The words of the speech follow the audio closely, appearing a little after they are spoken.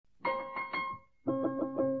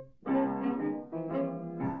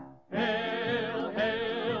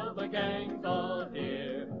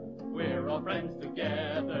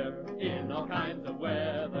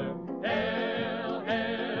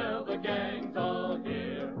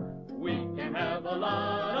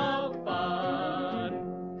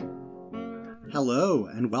Hello,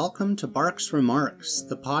 and welcome to Barks Remarks,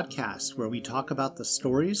 the podcast where we talk about the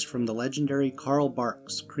stories from the legendary Carl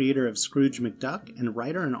Barks, creator of Scrooge McDuck and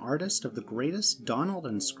writer and artist of the greatest Donald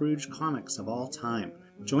and Scrooge comics of all time.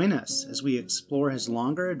 Join us as we explore his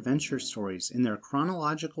longer adventure stories in their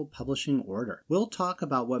chronological publishing order. We'll talk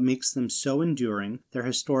about what makes them so enduring, their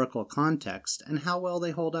historical context, and how well they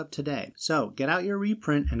hold up today. So get out your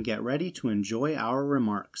reprint and get ready to enjoy our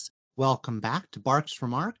remarks. Welcome back to Barks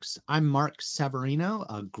Remarks. I'm Mark Severino,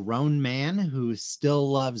 a grown man who still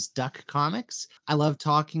loves Duck comics. I love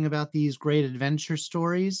talking about these great adventure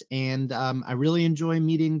stories, and I really enjoy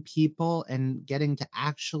meeting people and getting to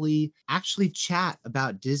actually chat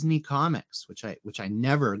about Disney comics, which I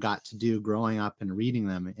never got to do growing up and reading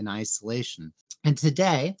them in isolation. And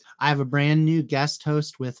today, I have a brand new guest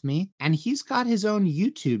host with me, and he's got his own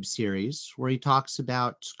YouTube series where he talks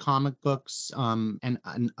about comic books and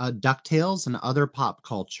DuckTales and other pop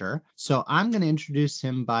culture. So I'm going to introduce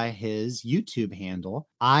him by his YouTube handle.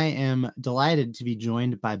 I am delighted to be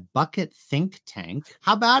joined by Bucket Think Tank.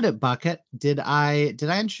 How about it, Bucket? Did I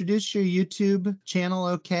introduce your YouTube channel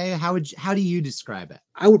okay? How do you describe it?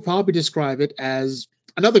 I would probably describe it as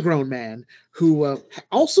another grown man who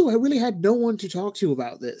also really had no one to talk to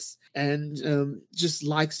about this, and just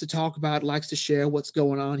likes to talk about, likes to share what's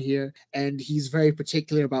going on here. And he's very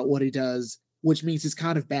particular about what he does, which means he's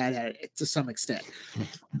kind of bad at it to some extent.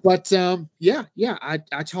 But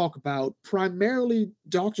I talk about primarily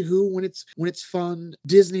Doctor Who when it's fun.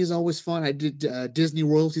 Disney is always fun. I did Disney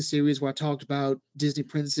royalty series where I talked about Disney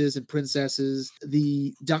princes and princesses.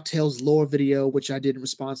 The DuckTales lore video, which I did in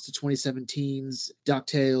response to 2017's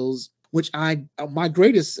DuckTales, which my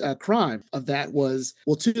greatest crime of that was,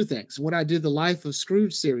 well, two things. When I did the Life of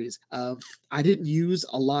Scrooge series, I didn't use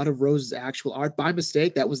a lot of Rose's actual art by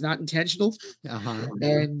mistake. That was not intentional.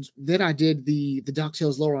 And then I did the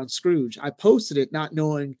DuckTales lore on Scrooge. I posted it not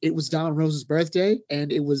knowing it was Don Rose's birthday,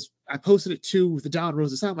 and I posted it to the Don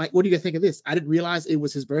Rose side. I'm like, what do you guys think of this? I didn't realize it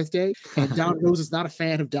was his birthday, and Don Rose is not a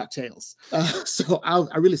fan of DuckTales. So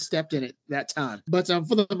I really stepped in it that time. But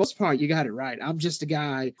for the most part, you got it right. I'm just a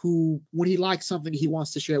guy who, when he likes something, he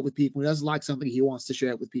wants to share it with people. When he doesn't like something, he wants to share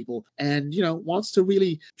it with people. And, wants to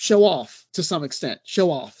really show off to some extent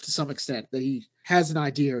that he has an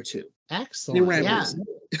idea or two. Excellent. Yeah.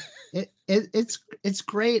 It's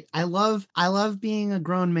great. I love being a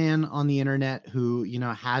grown man on the internet who,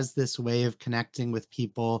 has this way of connecting with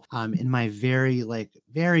people in my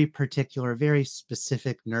very particular, very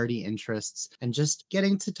specific nerdy interests, and just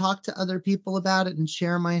getting to talk to other people about it and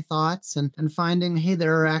share my thoughts and finding, hey,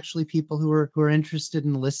 there are actually people who are interested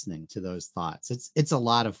in listening to those thoughts. It's a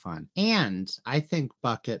lot of fun. And I think,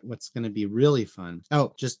 Bucket, what's going to be really fun.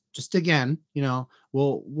 Oh, just again,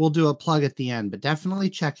 we'll do a plug at the end, but definitely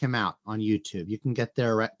check him out on YouTube. You can get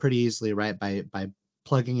there pretty easily, right, by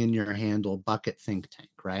plugging in your handle, Bucket Think Tank,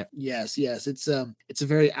 right? Yes. It's a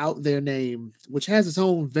very out there name, which has its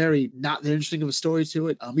own very not that interesting of a story to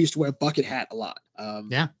it. I used to wear a bucket hat a lot.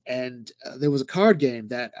 And there was a card game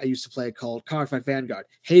that I used to play called Cardfight Vanguard.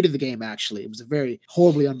 Hated the game, actually. It was a very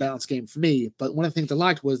horribly unbalanced game for me. But one of the things I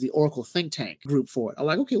liked was the Oracle Think Tank group for it. I'm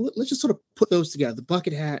like, okay, let's just sort of put those together, the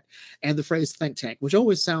bucket hat and the phrase think tank, which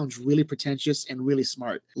always sounds really pretentious and really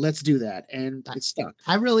smart. Let's do that. And it stuck.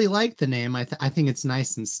 I really like the name. I think it's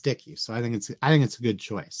nice and sticky. So I think it's a good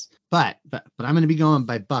choice. But I'm going to be going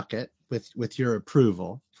by Bucket with your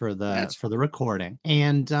approval for the recording.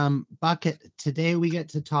 And Bucket, today we get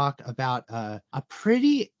to talk about a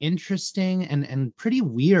pretty interesting and pretty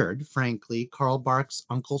weird, frankly, Carl Barks'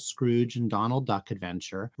 Uncle Scrooge and Donald Duck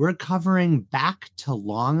adventure. We're covering Back to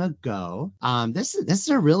Long Ago. This is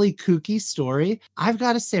a really kooky story. I've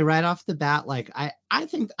got to say right off the bat, I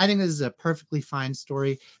think this is a perfectly fine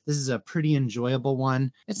story. This is a pretty enjoyable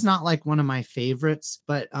one. It's not like one of my favorites,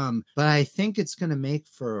 but I think it's going to make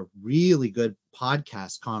for a really good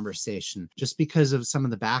podcast conversation just because of some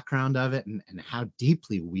of the background of it and how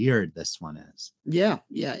deeply weird this one is. Yeah,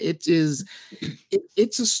 it is.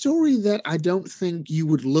 It's a story that I don't think you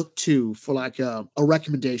would look to for like a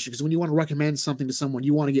recommendation, because when you want to recommend something to someone,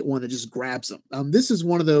 you want to get one that just grabs them. This is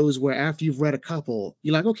one of those where after you've read a couple,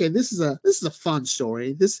 you're like, okay, this is a fun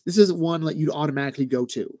story. This isn't one that you'd automatically go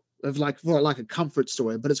to for a comfort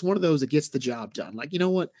story, but it's one of those that gets the job done. Like, you know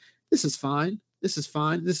what? This is fine. This is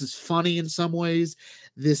fine. This is funny in some ways.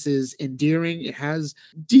 This is endearing. It has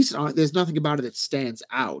decent art. There's nothing about it that stands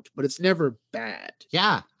out, but it's never bad.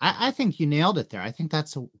 Yeah, I think you nailed it there. I think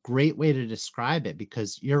that's a great way to describe it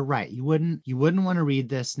because you're right. You wouldn't want to read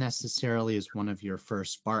this necessarily as one of your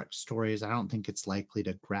first Barks stories. I don't think it's likely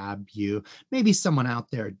to grab you. Maybe someone out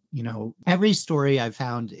there, every story I've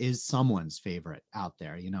found is someone's favorite out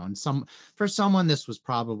there, and for someone this was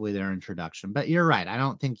probably their introduction. But you're right. I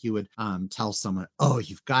don't think you would tell someone, "Oh,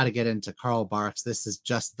 you've got to get into Carl Barks. This is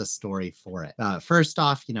just the story for it." First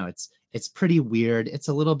off, it's pretty weird. It's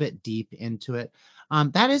a little bit deep into it.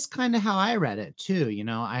 That is kind of how I read it too.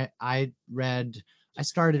 I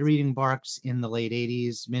started reading Barks in the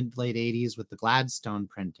mid late 80s with the Gladstone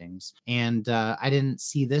printings. And I didn't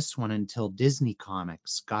see this one until Disney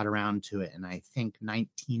Comics got around to it in, I think,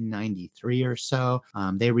 1993 or so.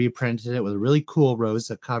 They reprinted it with a really cool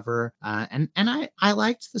Rosa cover. And I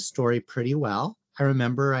liked the story pretty well. I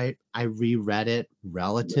remember I reread it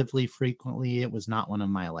relatively frequently. It was not one of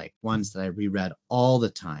my ones that I reread all the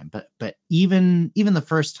time, but even the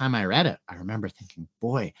first time I read it, I remember thinking,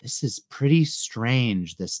 boy, this is pretty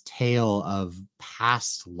strange, this tale of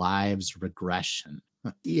past lives regression.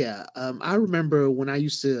 Yeah, I remember when I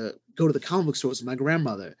used to go to the comic book stores with my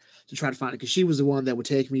grandmother to try to find it because she was the one that would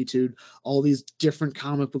take me to all these different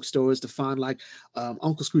comic book stores to find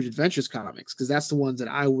Uncle Scrooge Adventures comics because that's the ones that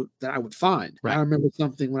I would find. Right. I remember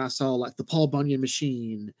something when I saw the Paul Bunyan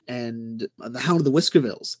Machine and the Hound of the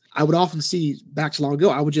Whisker-Villes. I would often see back to long ago.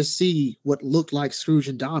 I would just see what looked like Scrooge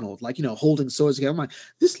and Donald, holding swords together. I'm like,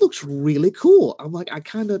 this looks really cool. I'm like, I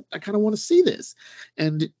kind of want to see this,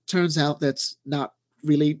 and it turns out that's not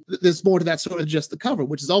really. There's more to that story than just the cover,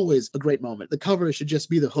 which is always a great moment. The cover should just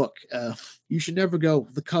be the hook. You should never go,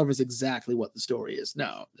 the cover is exactly what the story is.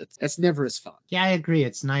 No, that's never as fun. Yeah, I agree.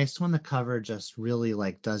 It's nice when the cover just really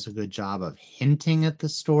does a good job of hinting at the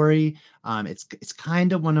story. It's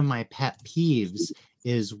kind of one of my pet peeves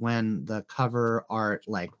is when the cover art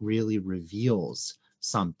really reveals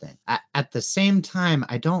something. At the same time,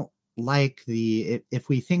 I don't if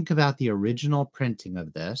we think about the original printing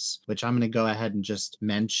of this, which I'm going to go ahead and just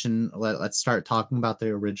mention, let's start talking about the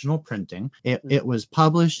original printing. It was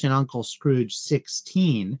published in Uncle Scrooge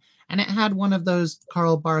 16, and it had one of those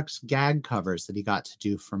Carl Barks gag covers that he got to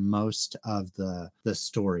do for most of the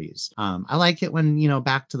stories. I like it when,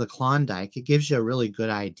 back to the Klondike, it gives you a really good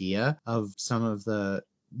idea of some of the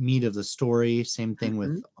meat of the story. Same thing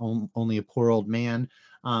with Only a Poor Old Man.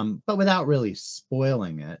 But without really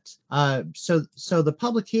spoiling it. So the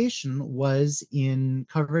publication was in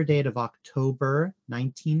cover date of October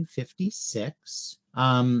 1956.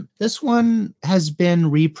 This one has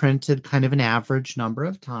been reprinted kind of an average number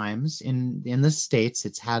of times in the States.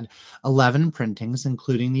 It's had 11 printings,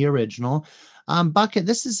 including the original. Bucket,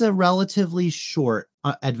 this is a relatively short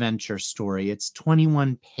adventure story. It's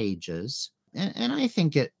 21 pages. And I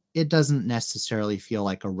think it doesn't necessarily feel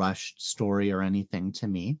like a rushed story or anything to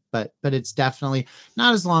me, but it's definitely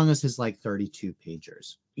not as long as his 32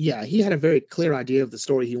 pagers. Yeah, he had a very clear idea of the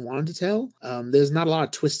story he wanted to tell. There's not a lot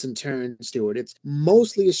of twists and turns to it. It's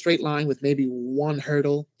mostly a straight line with maybe one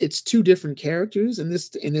hurdle. It's two different characters in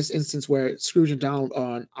this instance where Scrooge and Donald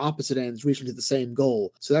are on opposite ends reaching to the same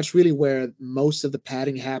goal. So that's really where most of the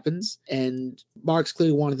padding happens, and Barks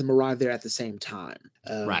clearly wanted them to arrive there at the same time.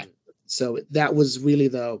 Right. So that was really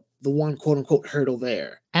the one quote unquote hurdle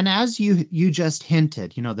there. And as you just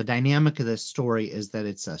hinted, the dynamic of this story is that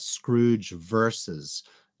it's a Scrooge versus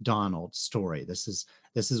Donald story. This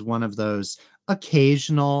is one of those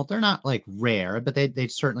occasional, they're not rare, but they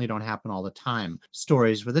certainly don't happen all the time,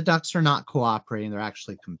 stories where the ducks are not cooperating, they're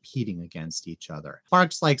actually competing against each other.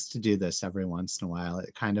 Barks likes to do this every once in a while.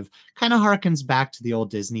 It kind of harkens back to the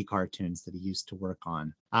old Disney cartoons that he used to work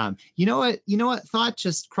on. You know what thought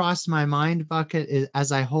just crossed my mind, Bucket, is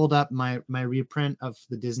as I hold up my reprint of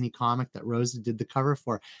the Disney comic that Rosa did the cover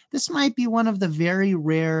for. This might be one of the very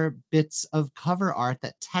rare bits of cover art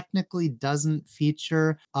that technically doesn't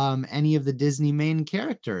feature any of the Disney main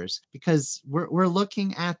characters, because we're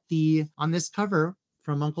looking at on this cover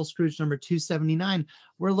from Uncle Scrooge number 279,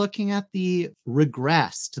 we're looking at the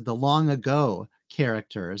regressed, the long ago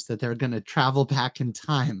characters that they're going to travel back in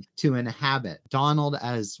time to inhabit. Donald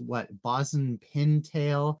as Bosun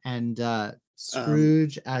Pintail, and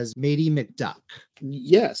Scrooge as Matey McDuck.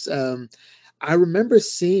 Yes. I remember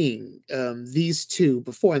seeing these two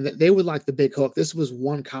before, and they were like the big hook. This was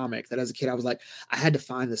one comic that, as a kid, I was like, I had to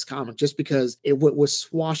find this comic just because was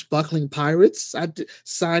swashbuckling pirates.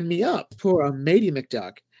 Sign me up. Poor Matey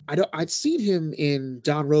McDuck. I'd seen him in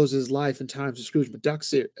Don Rose's Life and Times of Scrooge McDuck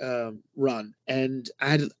run, and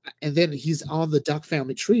then he's on the Duck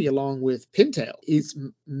family tree along with Pintail. He's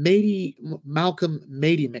Malcolm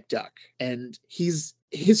Matey McDuck, and his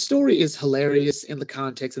story is hilarious in the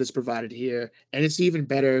context that is provided here, and it's even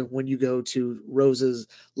better when you go to Rose's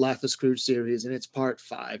Life of Scrooge series, and it's part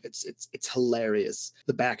 5. It's hilarious,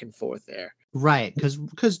 the back and forth there. Right,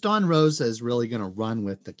 because Don Rosa is really going to run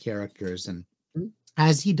with the characters, and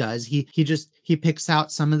as he does, he picks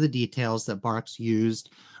out some of the details that Barks used,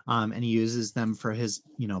 and he uses them for his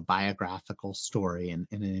biographical story in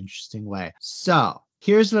an interesting way. So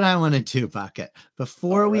here's what I want to do, Bucket.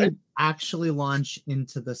 Before we actually launch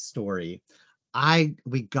into the story,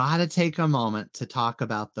 we got to take a moment to talk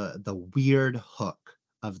about the weird hook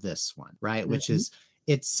of this one, right? Which is,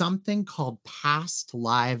 it's something called past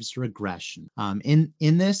lives regression. In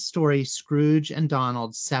this story, Scrooge and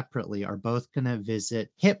Donald separately are both going to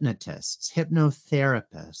visit hypnotists,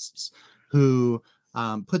 hypnotherapists, who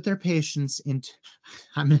put their patients into,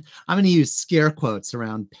 I'm going to use scare quotes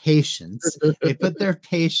around patients. They put their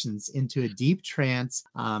patients into a deep trance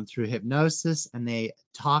through hypnosis, and they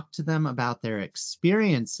talk to them about their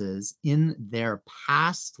experiences in their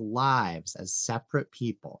past lives as separate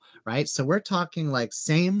people, right? So we're talking like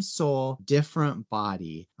same soul, different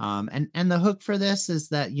body. And the hook for this is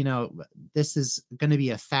that, this is going to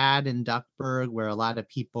be a fad in Duckburg where a lot of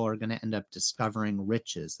people are going to end up discovering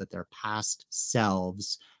riches that their past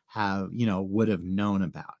selves would have known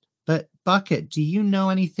about. But Bucket, do you know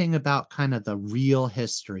anything about kind of the real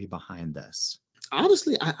history behind this?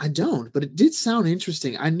 Honestly, I don't, but it did sound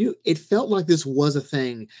interesting. I knew it felt like this was a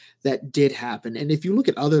thing that did happen. And if you look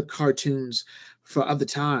at other cartoons of the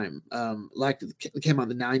time, like it came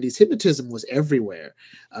out in the 90s, hypnotism was everywhere.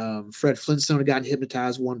 Fred Flintstone had gotten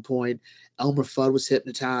hypnotized at one point. Elmer Fudd was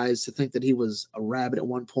hypnotized to think that he was a rabbit at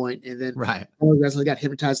one point, and then Elmer got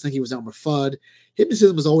hypnotized to think he was Elmer Fudd.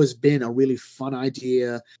 Hypnotism has always been a really fun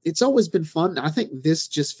idea. It's always been fun. I think this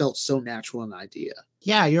just felt so natural an idea.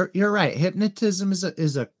 Yeah, you're right. Hypnotism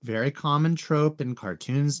is a very common trope in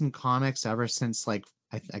cartoons and comics ever since, like,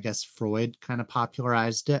 I guess Freud kind of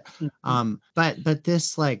popularized it. But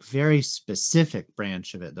this like very specific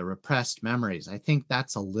branch of it, the repressed memories, I think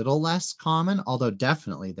that's a little less common, although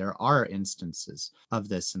definitely there are instances of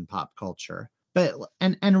this in pop culture. But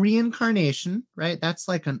and reincarnation, right? That's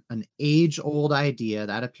like an age-old idea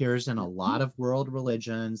that appears in a lot of world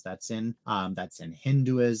religions. That's in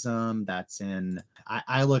Hinduism. That's in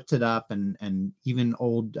I looked it up, and even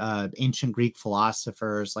old ancient Greek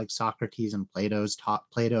philosophers like Socrates and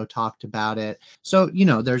Plato talked about it. So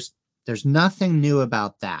there's nothing new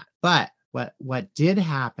about that. But what did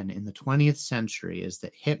happen in the 20th century is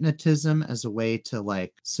that hypnotism as a way to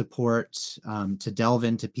like support, to delve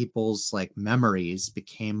into people's like memories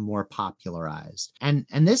became more popularized. And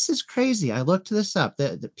this is crazy. I looked this up.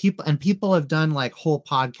 The people have done like whole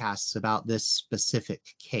podcasts about this specific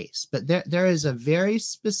case, but there is a very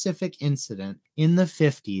specific incident in the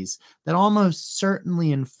 50s that almost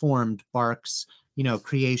certainly informed Barks'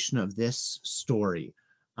 creation of this story.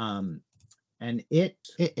 And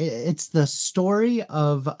it's the story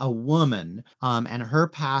of a woman and her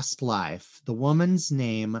past life. The woman's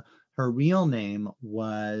name, her real name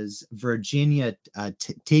was Virginia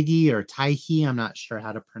Tiggy or Taihi. I'm not sure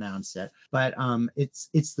how to pronounce it, but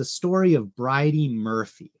it's the story of Bridey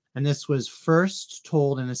Murphy. And this was first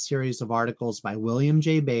told in a series of articles by William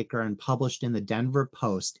J. Baker and published in the Denver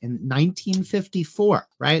Post in 1954,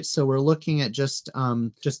 right? So we're looking at just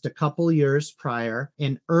a couple years prior.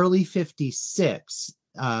 In early 56,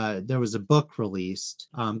 there was a book released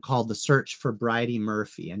called The Search for Bridey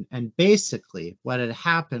Murphy. And basically what had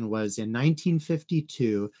happened was in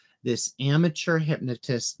 1952, this amateur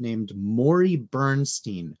hypnotist named Maury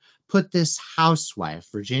Bernstein put this housewife,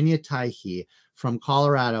 Virginia Taihi, from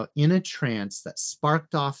Colorado in a trance that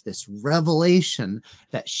sparked off this revelation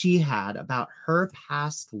that she had about her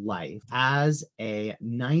past life as a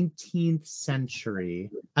 19th century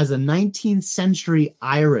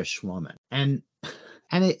Irish woman. And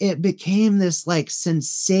it became this like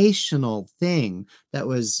sensational thing that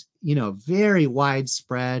was, very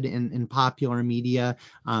widespread in popular media.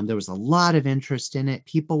 There was a lot of interest in it.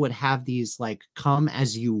 People would have these like come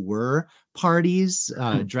as you were parties,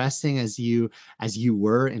 dressing as you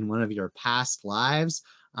were in one of your past lives.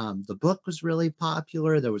 The book was really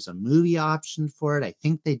popular. There was a movie option for it. I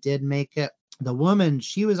think they did make it. The woman,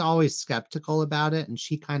 she was always skeptical about it, and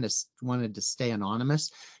she kind of wanted to stay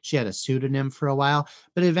anonymous. She had a pseudonym for a while,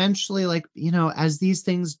 but eventually, like, as these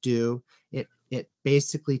things do, it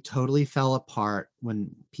basically totally fell apart when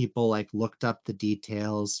people like looked up the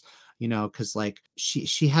details, because like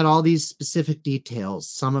she had all these specific details.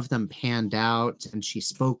 Some of them panned out, and she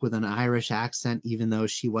spoke with an Irish accent, even though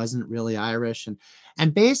she wasn't really Irish.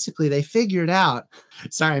 And basically they figured out,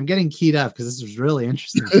 sorry, I'm getting keyed up because this was really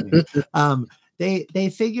interesting to me. They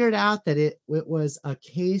figured out that it was a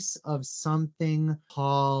case of something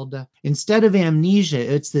called, instead of amnesia,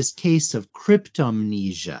 it's this case of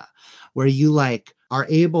cryptomnesia, where you like are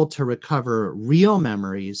able to recover real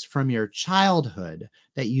memories from your childhood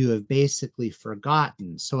that you have basically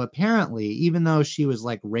forgotten. So apparently, even though she was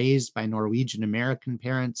like raised by Norwegian American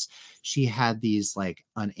parents, she had these like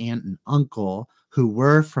an aunt and uncle who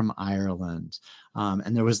were from Ireland.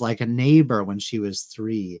 And there was like a neighbor when she was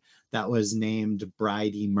 3 that was named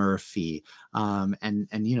Bridie Murphy. And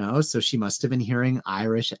so she must have been hearing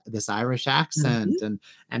this Irish accent,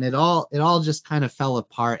 and it all just kind of fell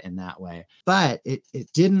apart in that way. But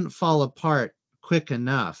it didn't fall apart quick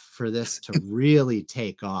enough for this to really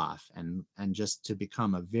take off and just to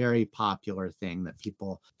become a very popular thing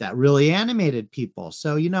that really animated people.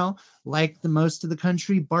 So, like the most of the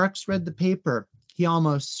country, Barks read the paper. He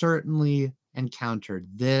almost certainly encountered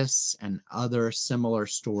this and other similar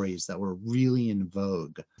stories that were really in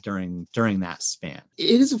vogue during that span.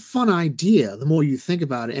 It is a fun idea the more you think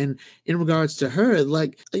about it. And in regards to her,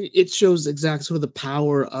 like, it shows exactly sort of the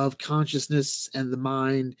power of consciousness and the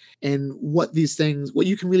mind, and what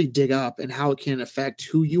you can really dig up and how it can affect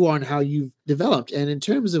who you are and how you've developed. And in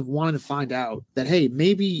terms of wanting to find out that, hey,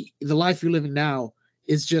 maybe the life you're living now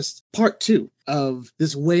is just part 2 of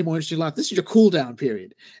this way more interesting life. This is your cool down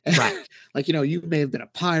period. Right. Like, you may have been a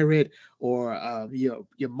pirate, or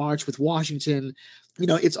your march with Washington.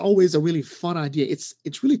 It's always a really fun idea.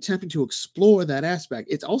 It's really tempting to explore that aspect.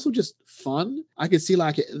 It's also just fun. I could see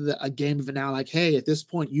like a game of it now, like, hey, at this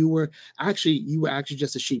point you were actually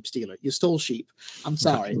just a sheep stealer. You stole sheep. I'm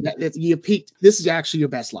sorry. You peaked. This is actually your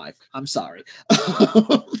best life. I'm sorry.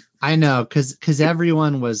 I know, because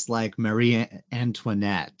everyone was like Marie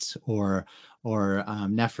Antoinette or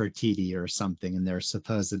Nefertiti or something in their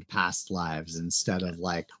supposed past lives, instead of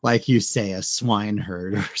like you say, a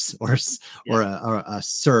swineherd or a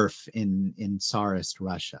serf in Tsarist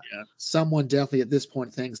Russia. Yeah. Someone definitely at this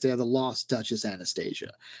point thinks they're the lost Duchess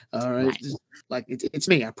Anastasia. All right. Like, it's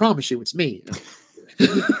me. I promise you, it's me.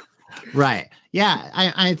 Right. Yeah,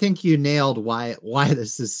 I think you nailed why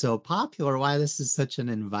this is so popular, why this is such an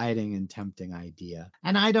inviting and tempting idea.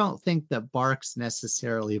 And I don't think that Barks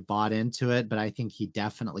necessarily bought into it, but I think he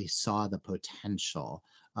definitely saw the potential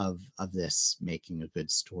of this making a good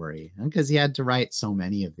story, because he had to write so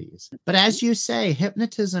many of these. But as you say,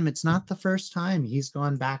 hypnotism, it's not the first time he's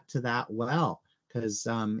gone back to that well. Because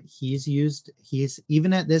he's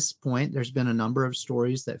even at this point, there's been a number of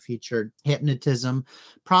stories that featured hypnotism,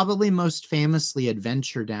 probably most famously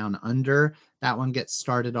Adventure Down Under. That one gets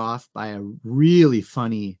started off by a really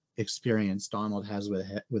funny experience Donald has with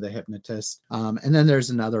a hypnotist. And then there's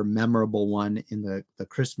another memorable one in the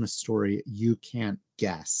Christmas story, You Can't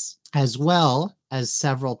Guess, as well as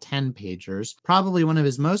several 10-pagers. Probably one of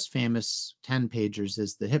his most famous 10-pagers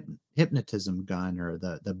is the hypnotism gun, or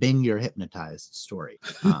the Bing You're Hypnotized story.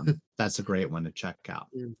 That's a great one to check out.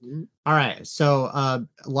 Mm-hmm. All right, so a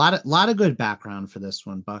lot of good background for this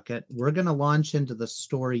one, Bucket. We're going to launch into the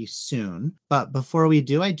story soon, but before we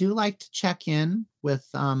do, I do like to check in with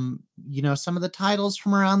some of the titles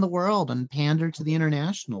from around the world and pander to the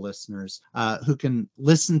international listeners who can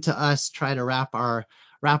listen to us try to wrap our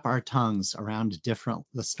tongues around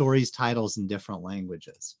the stories' titles in different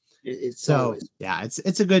languages. It's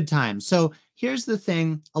a good time. So here's the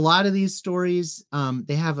thing: a lot of these stories,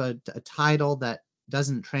 they have a title that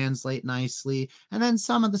doesn't translate nicely, and then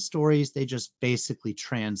some of the stories, they just basically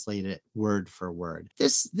translate it word for word.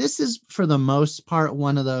 This is for the most part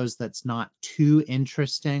one of those that's not too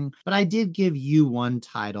interesting, but I did give you one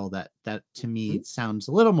title that to me sounds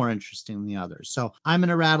a little more interesting than the others. So I'm going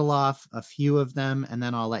to rattle off a few of them, and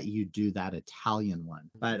then I'll let you do that Italian one.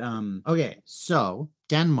 But okay, so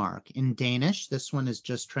Denmark in Danish, this one is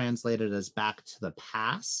just translated as back to the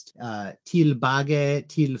past. Tilbage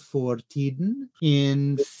til fortiden.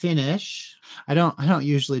 In Finnish, I don't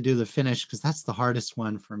usually do the Finnish because that's the hardest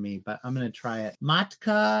one for me, but I'm going to try it.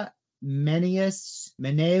 Matka Meneus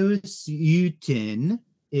Utin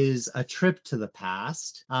is a trip to the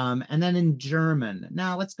past. And then in German,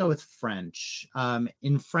 now let's go with French.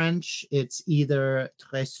 In French, it's either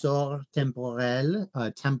trésor temporel,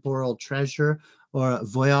 temporal treasure, or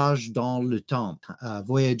voyage dans le temps,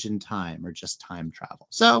 voyage in time, or just time travel.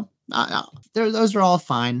 So those are all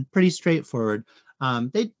fine, pretty straightforward.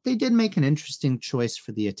 They did make an interesting choice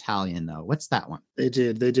for the Italian, though. What's that one? They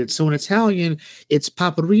did. So in Italian, it's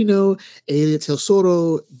Paperino e il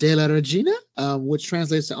tesoro della regina, which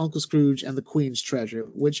translates to Uncle Scrooge and the Queen's treasure,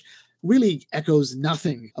 which really echoes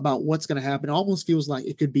nothing about what's going to happen. It almost feels like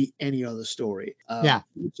it could be any other story. Yeah.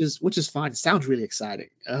 Which is fine. It sounds really exciting.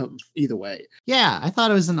 Either way. Yeah, I thought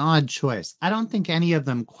it was an odd choice. I don't think any of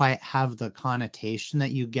them quite have the connotation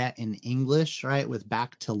that you get in English, right? With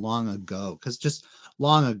back to long ago, because just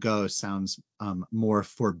long ago sounds more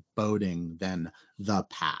foreboding than the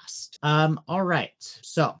past. All right,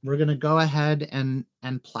 so we're gonna go ahead and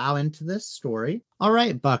plow into this story. All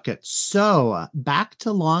right, Bucket. So back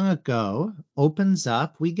to long ago opens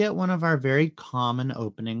up. We get one of our very common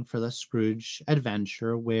opening for the Scrooge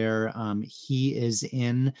adventure, where he's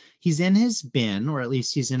in his bin, or at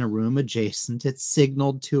least he's in a room adjacent. It's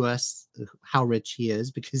signaled to us how rich he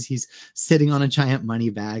is because he's sitting on a giant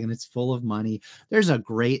money bag and it's full of money. There's a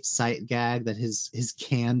great sight gag that his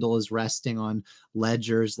candle is resting on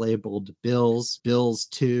ledgers labeled bills, bills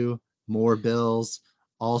too, more bills,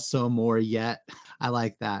 also more yet. I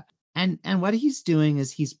like that. And what he's doing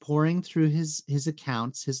is he's pouring through his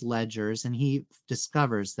accounts, his ledgers, and he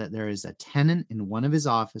discovers that there is a tenant in one of his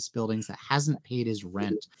office buildings that hasn't paid his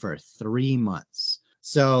rent for 3 months.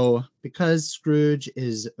 So because Scrooge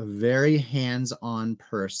is a very hands-on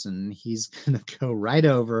person, he's going to go right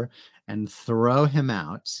over and throw him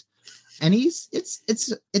out. And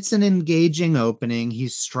it's an engaging opening.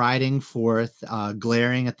 He's striding forth,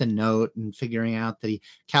 glaring at the note and figuring out that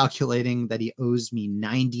calculating that he owes me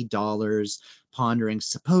 $90, pondering,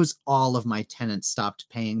 suppose all of my tenants stopped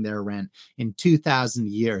paying their rent. In 2,000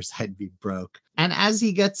 years, I'd be broke. And as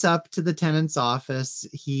he gets up to the tenant's office,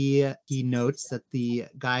 he notes that the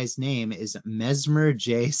guy's name is Mesmer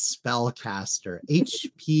J. Spellcaster,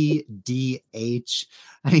 HPDH,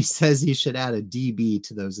 and he says he should add a DB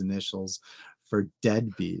to those initials for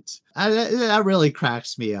deadbeat. That really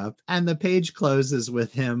cracks me up. And the page closes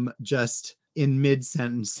with him just in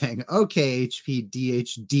mid-sentence saying, okay,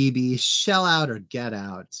 HPDHDB, shell out or get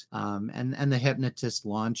out. And the hypnotist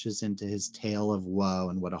launches into his tale of woe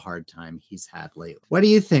and what a hard time he's had lately. What do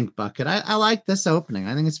you think, Bucket? I like this opening.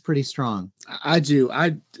 I think it's pretty strong. I do.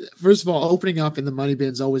 First of all, opening up in the money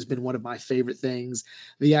bin's always been one of my favorite things.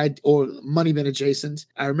 Or money bin adjacent.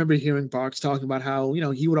 I remember hearing Barks talking about how,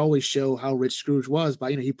 he would always show how rich Scrooge was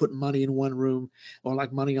by, he put money in one room or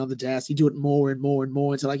like money on the desk. He'd do it more and more and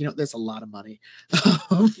more until that's a lot of money.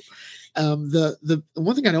 The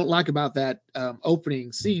one thing I don't like about that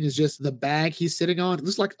opening scene is just the bag he's sitting on. It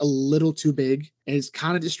looks like a little too big and it's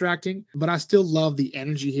kind of distracting, but I still love the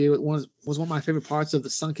energy here. It was one of my favorite parts of the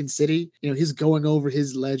Sunken City. He's going over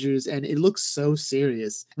his ledgers and it looks so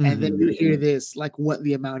serious. Mm-hmm. And then you hear this, like what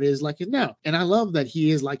the amount is, like, no. And I love that he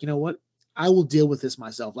is like, what? I will deal with this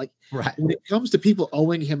myself. Like, right. When it comes to people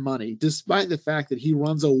owing him money, despite the fact that he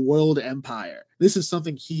runs a world empire, this is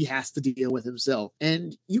something he has to deal with himself.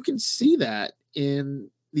 And you can see that in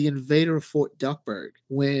The Invader of Fort Duckburg,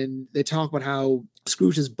 when they talk about how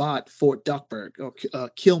Scrooge has bought Fort Duckburg or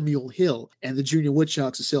Kill Mule Hill, and the Junior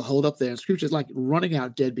Woodchucks are still holed up there. And Scrooge is like running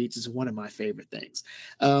out deadbeats is one of my favorite things.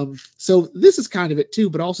 So this is kind of it too,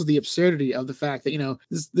 but also the absurdity of the fact that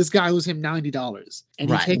this guy owes him $90,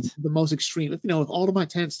 and he takes the most extreme. If all of my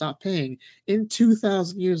tenants stop paying in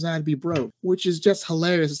 2,000 years, I'd be broke, which is just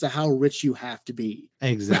hilarious as to how rich you have to be.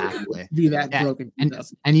 Exactly. Be that broken.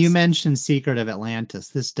 And you mentioned Secret of Atlantis.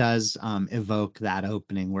 This does evoke that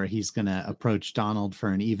opening where he's going to approach Donald for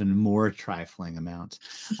an even more trifling amount.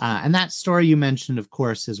 And that story you mentioned, of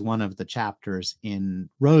course, is one of the chapters in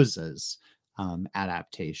Rosa's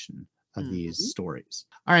adaptation of these stories.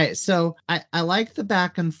 All right, so I like the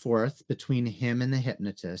back and forth between him and the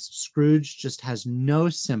hypnotist. Scrooge just has no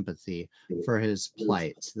sympathy for his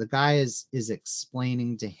plight. The guy is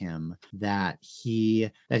explaining to him that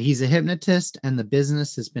he's a hypnotist and the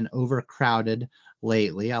business has been overcrowded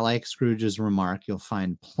lately. I like Scrooge's remark, you'll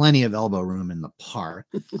find plenty of elbow room in the park.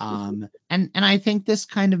 And I think this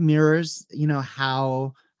kind of mirrors,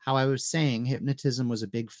 how I was saying hypnotism was a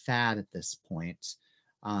big fad at this point.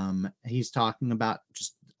 He's talking about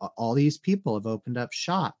just all these people have opened up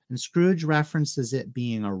shop. And Scrooge references it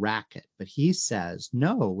being a racket, but he says,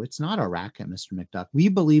 no, it's not a racket, Mr. McDuck. We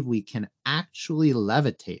believe we can actually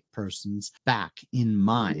levitate persons back in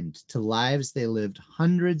mind to lives they lived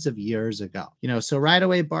hundreds of years ago. So right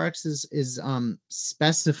away, Barks is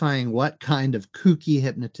specifying what kind of kooky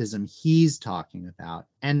hypnotism he's talking about.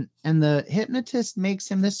 And the hypnotist makes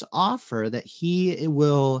him this offer that he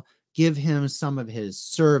will give him some of his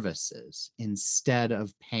services instead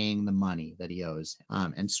of paying the money that he owes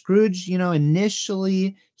him. And Scrooge,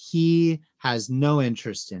 initially he has no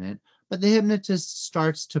interest in it, but the hypnotist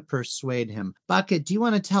starts to persuade him. Bucket, do you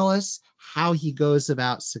want to tell us how he goes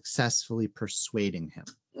about successfully persuading him?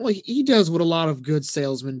 Well, he does what a lot of good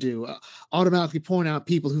salesmen do: automatically point out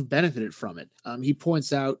people who've benefited from it. He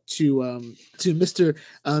points out to Mr.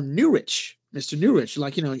 Newrich. Mr.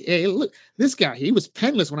 Newrich, hey, look, this guy, he was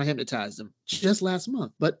penniless when I hypnotized him just last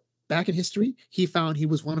month. But back in history, he found he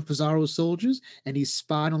was one of Pizarro's soldiers, and he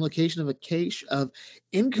spied on location of a cache of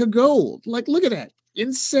Inca gold. Look at that.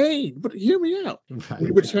 Insane. But hear me out. Right. When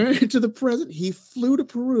he returned to the present, he flew to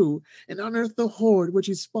Peru and unearthed the hoard which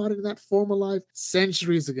he spotted in that former life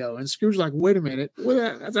centuries ago. And Scrooge like, wait a minute,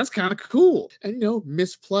 that's kind of cool. And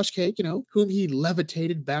Miss Plushcake, whom he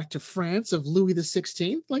levitated back to France of Louis the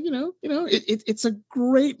 16th, it's a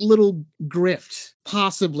great little grift,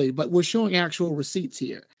 possibly, but we're showing actual receipts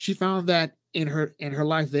here. She found that in her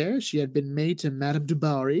life there, she had been maid to Madame du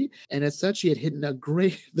Barry, and as such, she had hidden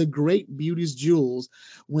the great beauty's jewels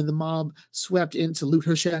when the mob swept in to loot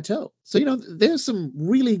her chateau. So there's some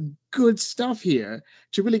really good stuff here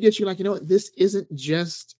to really get you this isn't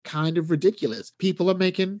just kind of ridiculous. People are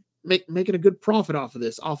making a good profit off of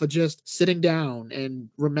this, off of just sitting down and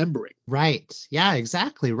remembering. Right. Yeah,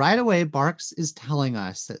 exactly. Right away, Barks is telling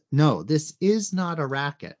us that, no, this is not a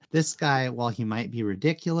racket. This guy, while he might be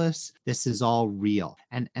ridiculous, this is all real.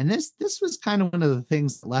 And this was kind of one of the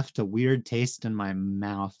things that left a weird taste in my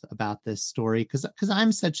mouth about this story, because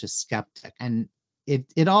I'm such a skeptic. And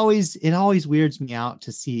it always weirds me out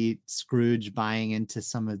to see Scrooge buying into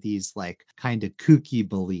some of these kind of kooky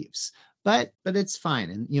beliefs. But it's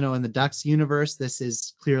fine. And, in the Ducks universe, this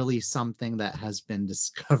is clearly something that has been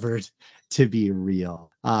discovered to be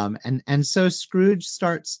real. And so Scrooge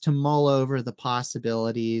starts to mull over the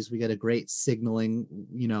possibilities. We get a great signaling,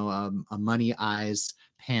 a money eyes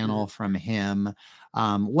panel from him.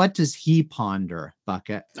 What does he ponder,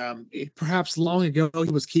 Bucket? Perhaps long ago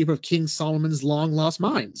he was keeper of King Solomon's long lost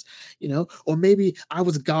mines, or maybe I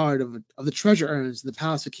was guard of the treasure urns in the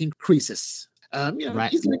palace of King Croesus.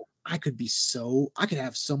 Right. He's like, I could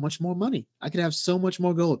have so much more money. I could have so much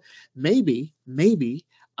more gold. Maybe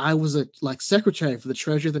I was a secretary for the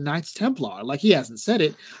treasury of the Knights Templar. He hasn't said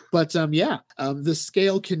it, but the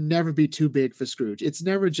scale can never be too big for Scrooge. It's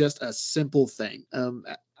never just a simple thing.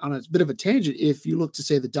 On a bit of a tangent, if you look to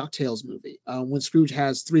say the DuckTales movie, when Scrooge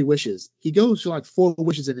has 3 wishes, he goes for 4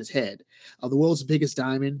 wishes in his head. The world's biggest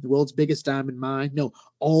diamond, the world's biggest diamond mine. No,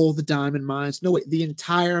 all the diamond mines. No, wait, the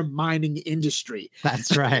entire mining industry.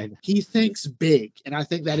 That's right. He thinks big, and I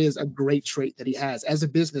think that is a great trait that he has as a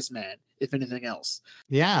businessman, if anything else.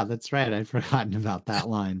 Yeah, that's right. I'd forgotten about that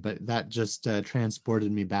line, but that just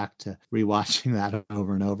transported me back to rewatching that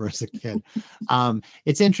over and over as a kid.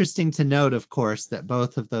 It's interesting to note, of course, that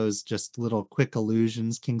both of those just little quick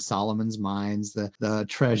allusions, King Solomon's mines, the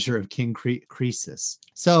treasure of King Croesus.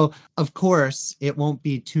 So, of course, it won't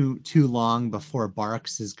be too long before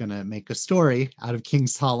Barks is going to make a story out of King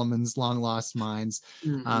Solomon's long lost mines.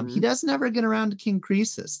 Mm-hmm. He doesn't ever get around to King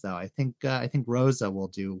Croesus, though. I think Rosa will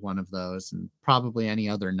do one of those, and probably any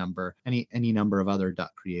number of other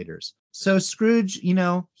duck creators. So Scrooge,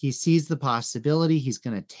 he sees the possibility. He's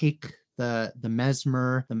going to take the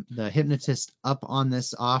mesmer, the hypnotist, up on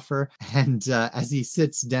this offer. And as he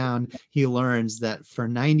sits down, he learns that for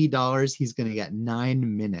 $90, he's going to get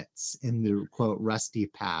 9 minutes in the, quote, rusty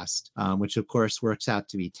past, which of course works out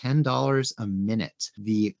to be $10 a minute,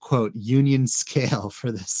 the, quote, union scale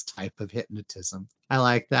for this type of hypnotism. I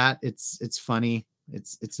like that. It's funny.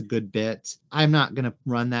 It's a good bit. I'm not going to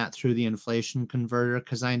run that through the inflation converter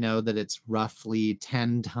because I know that it's roughly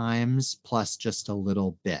 10 times plus just a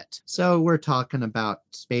little bit. So we're talking about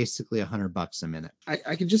basically $100 a minute.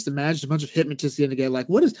 I can just imagine a bunch of hypnotists getting together.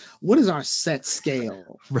 What is our set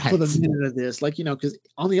scale for the minute of this? Because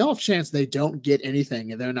on the off chance they don't get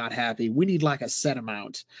anything and they're not happy, we need a set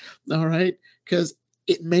amount. All right, because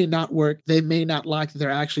it may not work. They may not like that they're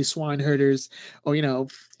actually swine herders, or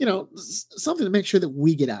something to make sure that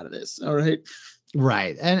we get out of this. All right.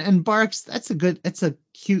 Right. And Barks, it's a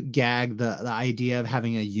cute gag, the idea of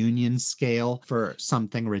having a union scale for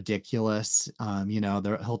something ridiculous.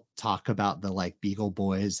 He'll talk about the like Beagle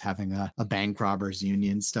Boys having a bank robbers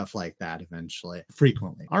union, stuff like that eventually,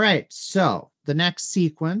 frequently. All right. So the next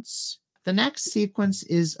sequence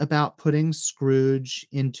is about putting Scrooge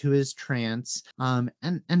into his trance.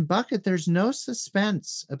 And Bucket, there's no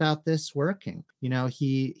suspense about this working.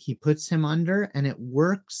 He puts him under, and it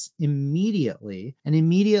works immediately. And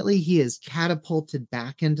immediately he is catapulted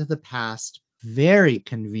back into the past, very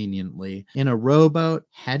conveniently, in a rowboat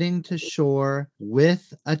heading to shore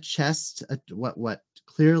with a chest, what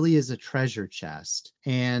clearly is a treasure chest.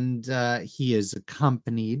 And he is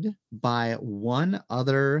accompanied by one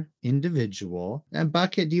other individual. And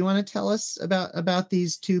Bucket, do you want to tell us about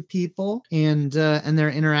these two people and their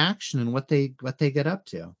interaction and what they get up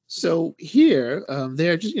to? So here,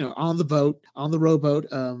 they're just on the rowboat.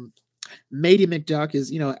 Matey McDuck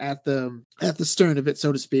is at the stern of it,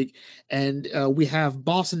 so to speak, and we have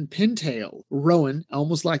Boss and Pintail rowing,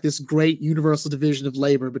 almost like this great universal division of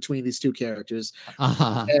labor between these two characters.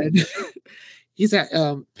 And he's at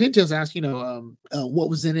Pintail's asked, what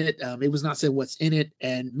was in it. It was not said what's in it,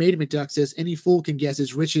 and Matey McDuck says any fool can guess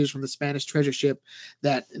its riches from the Spanish treasure ship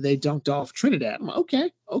that they dunked off Trinidad. I'm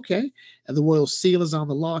like, okay. And the royal seal is on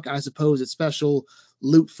the lock. I suppose it's special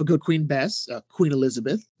loot for good Queen Bess, Queen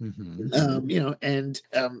Elizabeth. Mm-hmm. And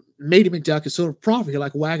Matey McDuck is sort of prophet,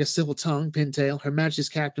 like wag a civil tongue, Pintail. Her Majesty's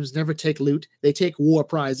captains never take loot; they take war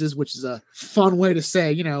prizes, which is a fun way to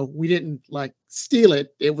say, we didn't like steal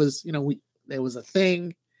it. It was, there was a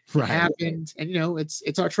thing, it happened, and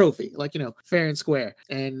it's our trophy, like fair and square.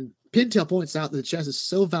 And Pintail points out that the chest is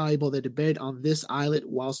so valuable they debate on this islet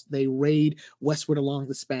whilst they raid westward along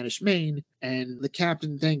the Spanish Main, and the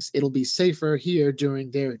captain thinks it'll be safer here during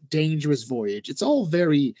their dangerous voyage. It's all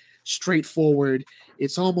very straightforward.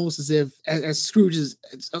 It's almost as if, as Scrooge is,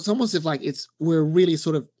 it's almost as if like we're really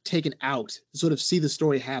sort of taken out to sort of see the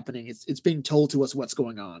story happening. It's being told to us what's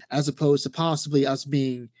going on, as opposed to possibly us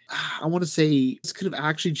being, I want to say this could have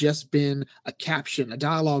actually just been a caption, a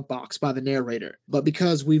dialogue box by the narrator. But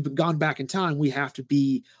because we've gone back in time, we have to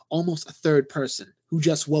be almost a third person who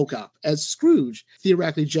just woke up, as Scrooge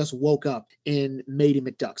theoretically just woke up in Matey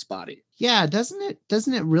McDuck's body. Yeah, doesn't it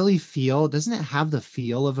doesn't it have the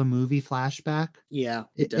feel of a movie flashback? Yeah,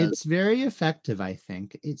 it does. It's very effective, I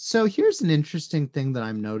think. So here's an interesting thing that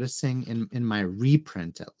I'm noticing in my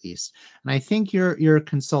reprint, at least. And I think you're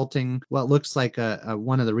consulting what looks like a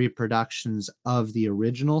one of the reproductions of the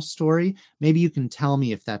original story. Maybe you can tell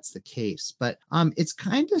me if that's the case. But it's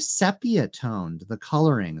kind of sepia toned, the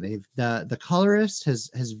coloring. The colorist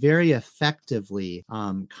has very effectively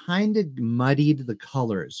kind of muddied the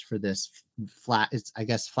colors for this I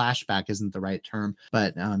guess flashback isn't the right term,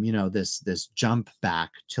 but this jump back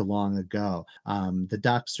to long ago. The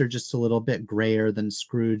ducks are just a little bit grayer than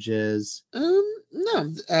Scrooge's. No,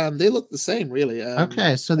 they look the same, really.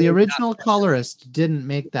 Okay, so the original colorist didn't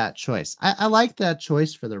make that choice. I like that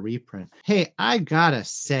choice for the reprint. Hey, I gotta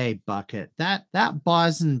say, Bucket, that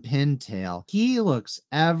Bosun Pintail, he looks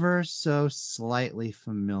ever so slightly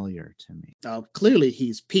familiar to me. Clearly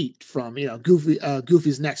he's Pete from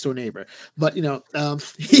Goofy's next door neighbor, but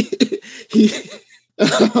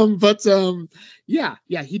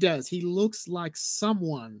yeah, he does. He looks like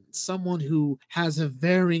someone who has a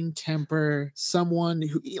varying temper, someone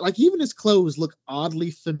who, like, even his clothes look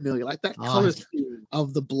oddly familiar, like that color scheme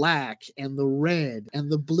of the black and the red and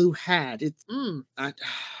the blue hat. It's I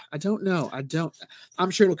don't know.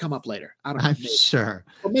 I'm sure it'll come up later. I don't know. I'm sure.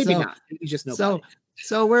 Or maybe not. Maybe just nobody.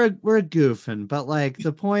 So we're goofing, but like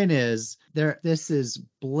the point is this is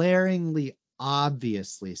blaringly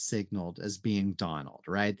obviously signaled as being Donald,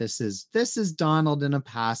 right? This is Donald in a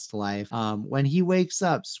past life. When he wakes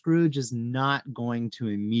up, Scrooge is not going to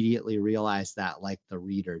immediately realize that like the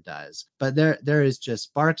reader does. But there is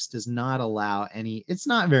just, Barks does not allow any, it's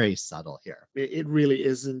not very subtle here. It really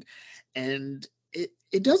isn't. And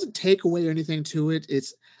it doesn't take away anything to it.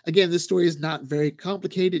 It's, again, this story is not very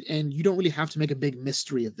complicated, and you don't really have to make a big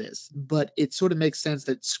mystery of this. But it sort of makes sense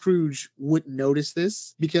that Scrooge wouldn't notice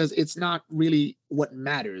this because it's not really what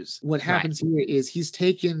matters. What happens here is he's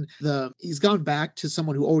gone back to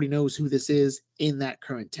someone who already knows who this is in that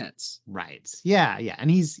current tense. Right. Yeah.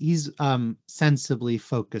 And he's sensibly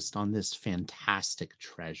focused on this fantastic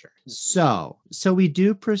treasure. So we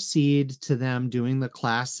do proceed to them doing the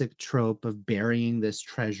classic trope of burying this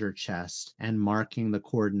treasure chest and marking the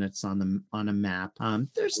coordinates on a map.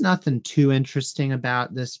 There's nothing too interesting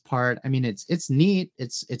about this part. I mean, it's neat.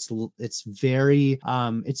 It's very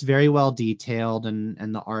well detailed. detailed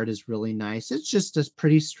and the art is really nice. It's just a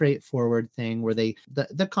pretty straightforward thing where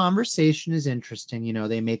the conversation is interesting.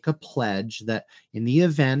 They make a pledge that in the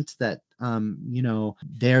event that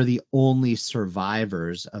they're the only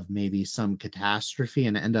survivors of maybe some catastrophe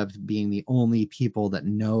and end up being the only people that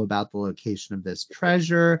know about the location of this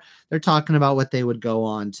treasure. They're talking about what they would go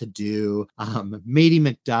on to do. Mady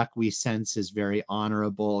McDuck, we sense, is very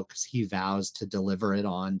honorable because he vows to deliver it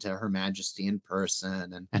on to Her Majesty in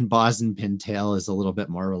person. And Bosun Pintail is a little bit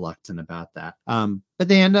more reluctant about that. But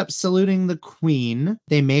they end up saluting the Queen.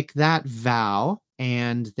 They make that vow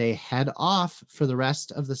and they head off for the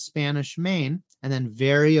rest of the Spanish Main. And then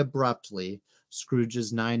very abruptly,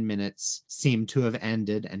 Scrooge's 9 minutes seem to have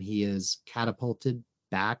ended and he is catapulted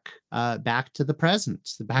back to the present,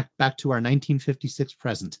 back to our 1956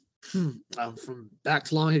 present. From back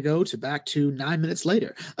to long ago to back to 9 minutes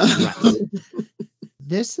later. Right.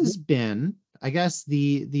 This has been, I guess,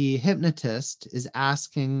 the hypnotist is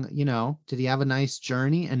asking, did he have a nice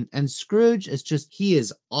journey? And Scrooge he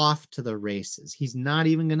is off to the races. He's not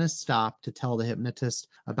even going to stop to tell the hypnotist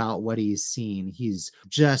about what he's seen. He's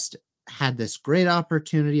just had this great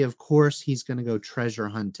opportunity. Of course, he's going to go treasure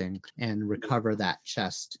hunting and recover that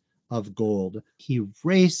chest of gold. He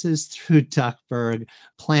races through Duckburg,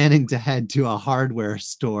 planning to head to a hardware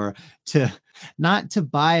store not to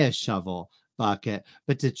buy a shovel bucket,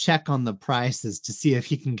 but to check on the prices to see if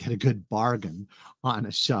he can get a good bargain on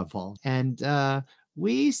a shovel. And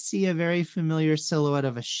we see a very familiar silhouette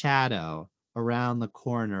of a shadow around the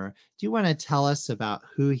corner. Do you want to tell us about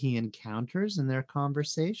who he encounters in their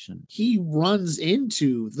conversation? He runs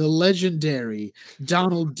into the legendary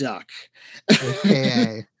Donald Duck.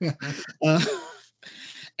 AKA.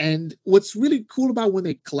 And what's really cool about when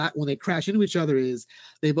they crash into each other is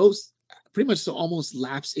they both pretty much almost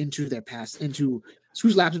lapse into their past,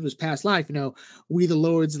 Scrooge lapsed into his past life. We the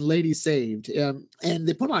lords and ladies saved. And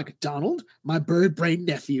they put like, Donald, my bird-brained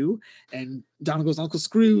nephew. And Donald goes, Uncle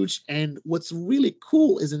Scrooge. And what's really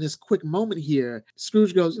cool is in this quick moment here,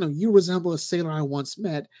 Scrooge goes, you resemble a sailor I once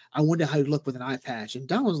met. I wonder how you look with an eye patch. And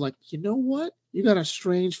Donald's like, you know what? You got a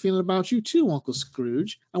strange feeling about you too, Uncle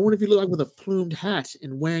Scrooge. I wonder if you look like with a plumed hat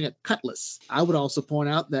and wearing a cutlass. I would also point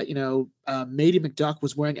out that, Mady McDuck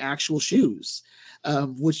was wearing actual shoes,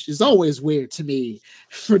 which is always weird to me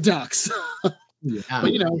for ducks. Yeah,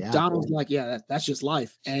 but Donald's like, that's just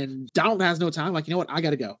life. And Donald has no time. Like, you know what? I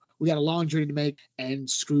got to go. We got a long journey to make. And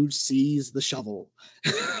Scrooge sees the shovel.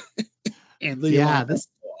 And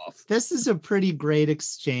this is a pretty great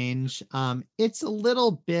exchange. It's a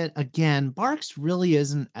little bit, again, Barks really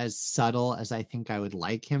isn't as subtle as I think I would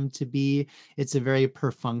like him to be. It's a very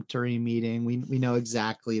perfunctory meeting. We know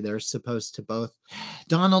exactly they're supposed to both.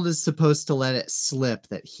 Donald is supposed to let it slip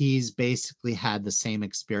that he's basically had the same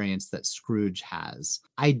experience that Scrooge has.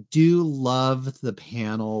 I do love the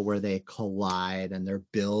panel where they collide and their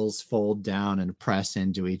bills fold down and press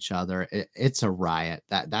into each other. It's a riot.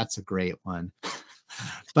 That's a great one.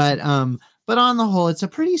 But on the whole, it's a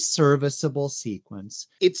pretty serviceable sequence.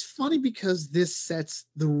 It's funny because this sets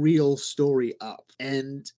the real story up.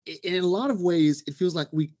 And in a lot of ways, it feels like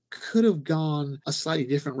we could have gone a slightly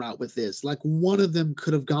different route with this. Like one of them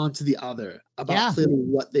could have gone to the other about clearly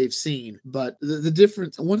what they've seen. But the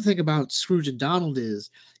difference, one thing about Scrooge and Donald is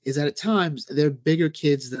that at times they're bigger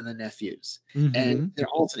kids than the nephews. Mm-hmm. And they're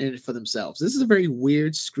often in it for themselves. This is a very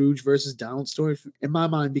weird Scrooge versus Donald story in my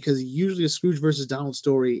mind, because usually a Scrooge versus Donald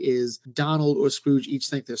story is Donald or Scrooge each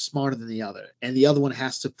think they're smarter than the other, and the other one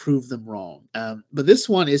has to prove them wrong. But this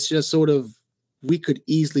one is just sort of, we could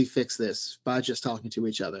easily fix this by just talking to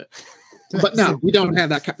each other. But no, we don't have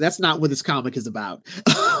that. That's not what this comic is about.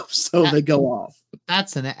 So they go off.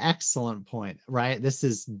 That's an excellent point, right? This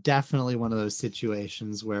is definitely one of those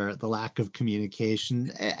situations where the lack of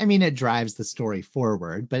communication, I mean, it drives the story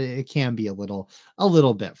forward, but it can be a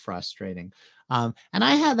little bit frustrating. And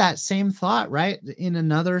I had that same thought, right? In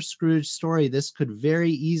another Scrooge story, this could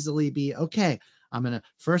very easily be, okay, I'm going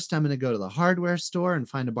to go to the hardware store and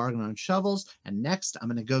find a bargain on shovels. And next I'm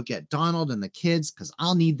going to go get Donald and the kids because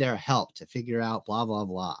I'll need their help to figure out blah, blah,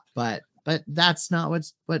 blah. But that's not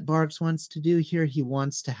what Barks wants to do here. He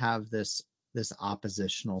wants to have this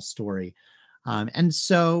oppositional story. And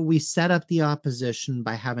so we set up the opposition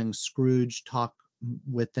by having Scrooge talk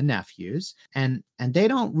with the nephews, and they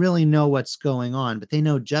don't really know what's going on, but they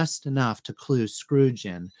know just enough to clue Scrooge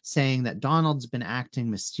in, saying that Donald's been acting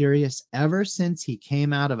mysterious ever since he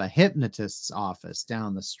came out of a hypnotist's office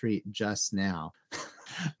down the street just now.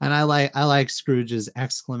 And I like Scrooge's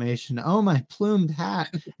exclamation, "Oh, my plumed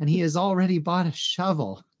hat!" And he has already bought a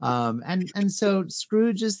shovel. And so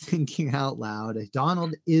Scrooge is thinking out loud.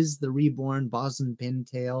 Donald is the reborn Bosun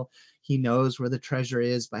Pintail. He knows where the treasure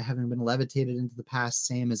is by having been levitated into the past,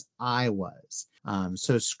 same as I was.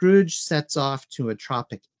 So Scrooge sets off to a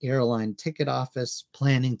Tropic airline ticket office,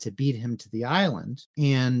 planning to beat him to the island.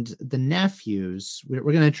 And the nephews, we're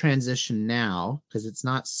going to transition now because it's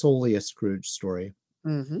not solely a Scrooge story.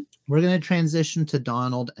 Mm-hmm. We're going to transition to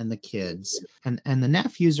Donald and the kids, and the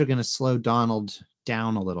nephews are going to slow Donald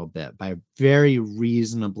down a little bit by very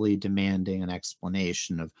reasonably demanding an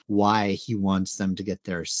explanation of why he wants them to get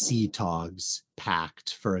their sea togs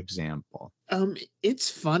packed, for example. It's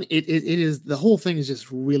fun. It is, the whole thing is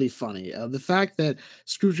just really funny. The fact that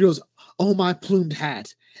Scrooge goes, "Oh, my plumed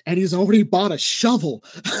hat," and he's already bought a shovel.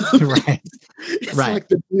 Right. It's Right. like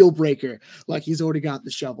the deal breaker. Like, he's already got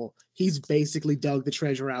the shovel. He's basically dug the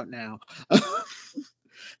treasure out now.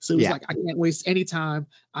 So he's Yeah. like, "I can't waste any time.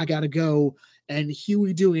 I gotta go." And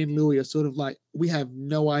Huey, Dewey, and Louie are sort of like, "We have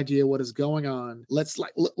no idea what is going on. Let's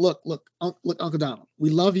like look, Uncle Donald. We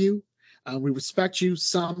love you. We respect you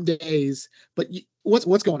some days, but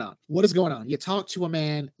what's going on? What is going on? You talked to a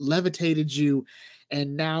man, levitated you,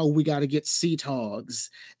 and now we got to get sea togs.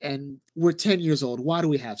 And we're 10 years old. Why do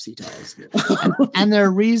we have sea togs?" And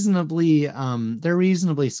they're reasonably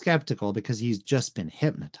skeptical because he's just been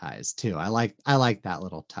hypnotized too. I like that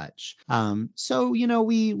little touch. So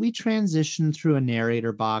we transition through a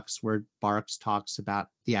narrator box where Barks talks about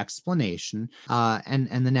the explanation,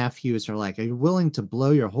 and the nephews are like, "Are you willing to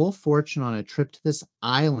blow your whole fortune on a trip to this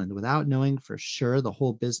island without knowing for sure the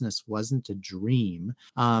whole business wasn't a dream?"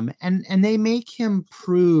 And they make him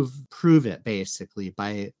prove it basically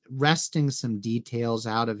by wresting some details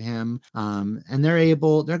out of him, and they're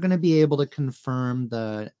going to be able to confirm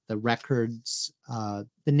the records,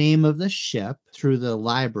 the name of the ship through the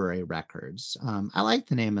library records. I like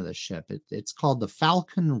the name of the ship. It's called the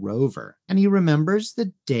Falcon Rover, and he remembers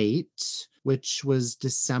the date, which was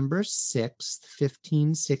December 6th,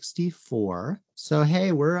 1564. So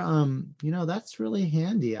hey, we're that's really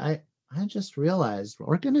handy. I just realized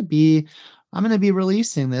I'm going to be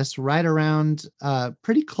releasing this right around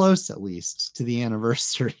pretty close, at least, to the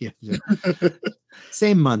anniversary of it.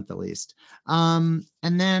 Same month, at least. And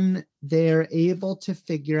then they're able to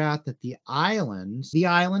figure out that the island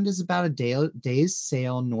is about a day's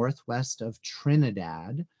sail northwest of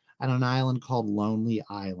Trinidad, at an island called Lonely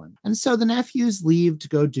Island. And so the nephews leave to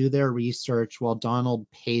go do their research while Donald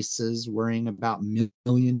paces, worrying about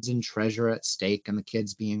millions in treasure at stake and the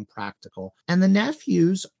kids being practical. And the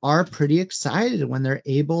nephews are pretty excited when they're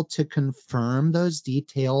able to confirm those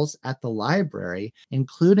details at the library,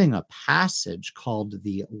 including a passage called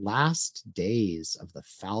The Last Days of the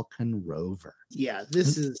Falcon Rover. Yeah,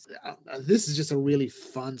 this is just a really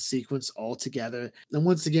fun sequence altogether. And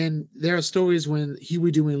once again, there are stories when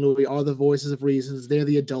Huey, Dewey, and Louie are the voices of reasons. They're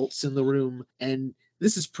the adults in the room, and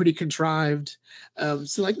this is pretty contrived.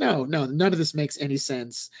 So like, no, none of this makes any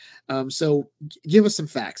sense. So give us some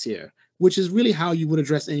facts here, which is really how you would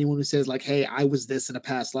address anyone who says like, "Hey, I was this in a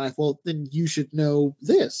past life." Well, then you should know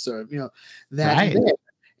this, or that. Right.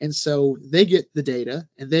 And so they get the data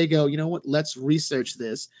and they go, "You know what? Let's research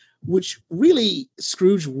this," which really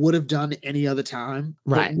Scrooge would have done any other time.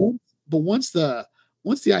 Right. But once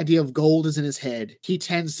the idea of gold is in his head, he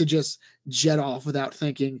tends to just jet off without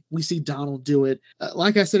thinking. We see Donald do it.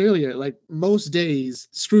 Like I said earlier, like most days,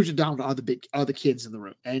 Scrooge and Donald are the kids in the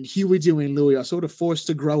room, and Huey, Dewey, and Louie are sort of forced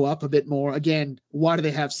to grow up a bit more. Again, why do they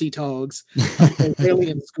have sea togs? They're really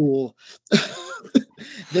in school.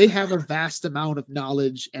 They have a vast amount of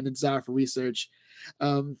knowledge and a desire for research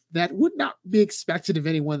that would not be expected of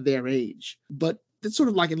anyone their age. But it's sort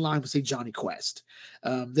of like in line with, say, Johnny Quest.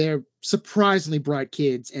 They're surprisingly bright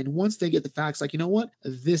kids, and once they get the facts, like, you know what,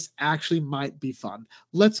 this actually might be fun.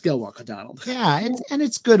 Let's go, Uncle Donald. Yeah,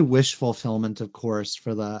 it's good wish fulfillment, of course,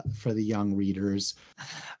 for the young readers.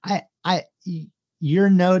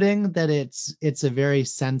 You're noting that it's a very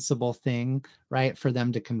sensible thing, right, for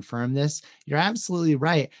them to confirm this. You're absolutely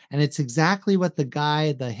right, and it's exactly what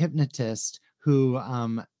the hypnotist who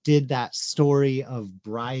did that story of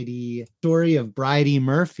Bridie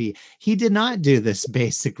Murphy. He did not do this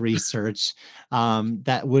basic research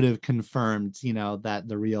that would have confirmed, that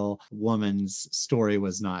the real woman's story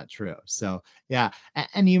was not true. So yeah,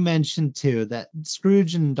 and you mentioned too that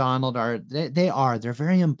Scrooge and Donald they're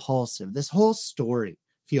very impulsive. This whole story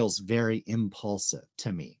feels very impulsive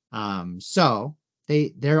to me. So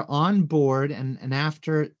they're on board, and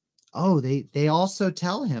after. Oh, they also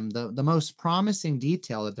tell him the most promising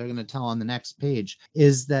detail that they're going to tell on the next page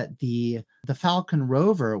is that the Falcon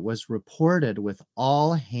Rover was reported with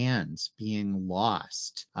all hands being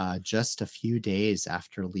lost just a few days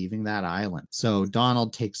after leaving that island. So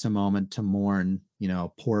Donald takes a moment to mourn,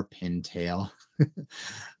 poor Pintail.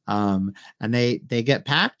 And they get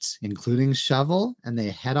packed, including Shovel, and they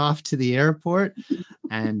head off to the airport.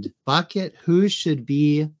 And Bucket, who should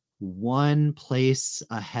be one place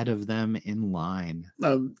ahead of them in line?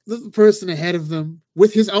 The person ahead of them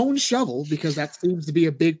with his own shovel, because that seems to be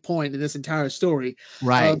a big point in this entire story.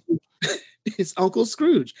 Right. It's Uncle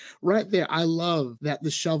Scrooge right there. I love that the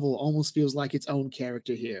shovel almost feels like its own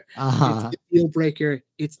character here. It's the deal breaker.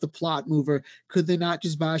 It's the plot mover. Could they not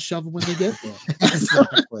just buy a shovel when they get there?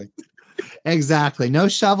 Exactly. Exactly. No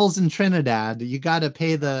shovels in Trinidad. You got to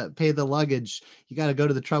pay the luggage. You got to go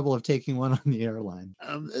to the trouble of taking one on the airline.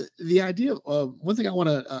 The idea of one thing I want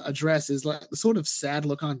to address is like the sort of sad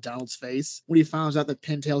look on Donald's face when he finds out that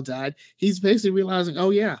Pintail died. He's basically realizing, oh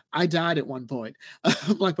yeah, I died at one point.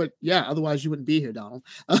 I'm like, but yeah, otherwise you wouldn't be here, Donald.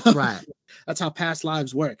 Right. That's how past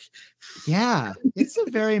lives work. Yeah, it's a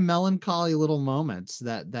very melancholy little moment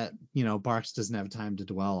that Barks doesn't have time to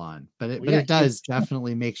dwell on, but it does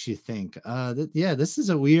definitely makes you think. This is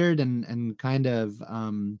a weird and kind of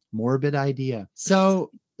morbid idea.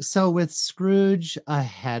 So with Scrooge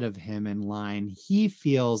ahead of him in line, he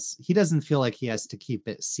doesn't feel like he has to keep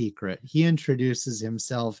it secret. He introduces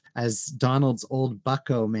himself as Donald's old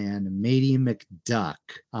bucko man, Matey McDuck.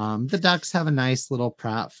 The ducks have a nice little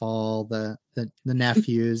pratfall. The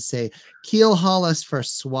nephews say, "Keel haul us for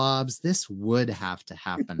swabs. This would have to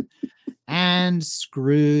happen." And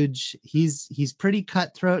Scrooge, he's pretty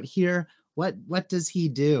cutthroat here. What does he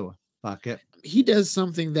do, Bucket? He does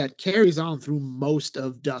something that carries on through most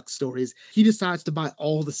of Duck's stories. He decides to buy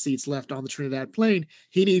all the seats left on the Trinidad plane.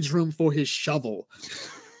 He needs room for his shovel.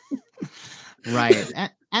 Right.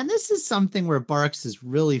 And this is something where Barks is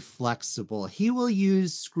really flexible. He will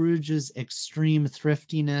use Scrooge's extreme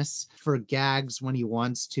thriftiness for gags when he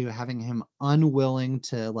wants to, having him unwilling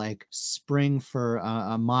to like spring for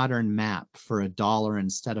a modern map for $1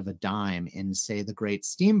 instead of a dime in, say, The Great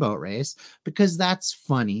Steamboat Race, because that's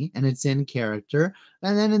funny and it's in character.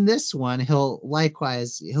 And then in this one, he'll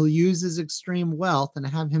use his extreme wealth and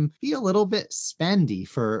have him be a little bit spendy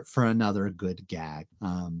for another good gag.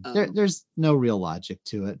 There's no real logic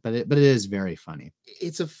to it, but it is very funny.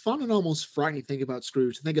 It's a fun and almost frightening thing about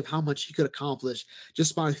Scrooge to think of how much he could accomplish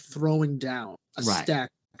just by throwing down a stack.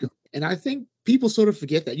 And I think people sort of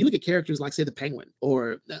forget that. You look at characters like, say, the Penguin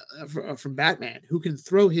or from Batman, who can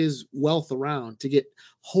throw his wealth around to get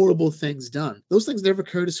horrible things done. Those things never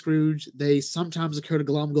occur to Scrooge. They sometimes occur to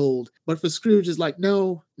Glumgold. But for Scrooge, it's like,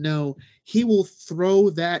 no. He will throw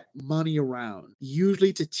that money around,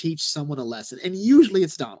 usually to teach someone a lesson. And usually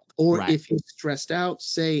it's Donald. Or if he's stressed out,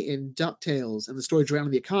 say in DuckTales and the story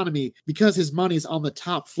Drowning the Economy, because his money is on the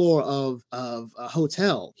top floor of a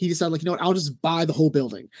hotel, he decided, like, you know what, I'll just buy the whole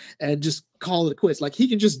building and just call it quits. Like, he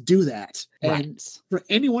can just do that. And for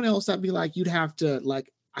anyone else, that'd be like, you'd have to,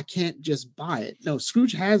 like, I can't just buy it. No,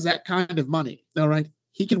 Scrooge has that kind of money. All right.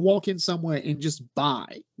 He can walk in somewhere and just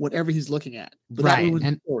buy whatever he's looking at.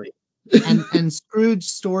 And Scrooge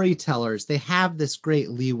storytellers, they have this great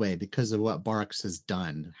leeway because of what Barks has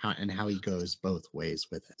done and how he goes both ways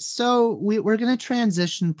with it. So we're going to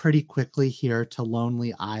transition pretty quickly here to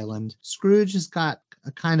Lonely Island. Scrooge has got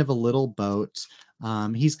a kind of a little boat.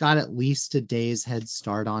 He's got at least a day's head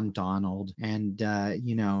start on Donald. And,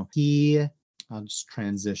 I'll just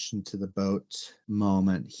transition to the boat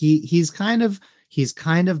moment. He's kind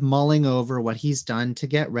of mulling over what he's done to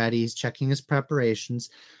get ready. He's checking his preparations.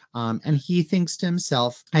 And he thinks to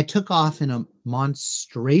himself, I took off in a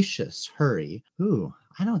monstrous hurry. Ooh,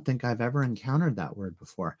 I don't think I've ever encountered that word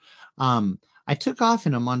before. I took off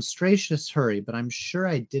in a monstrous hurry, but I'm sure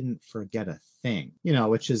I didn't forget a thing,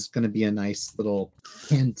 which is going to be a nice little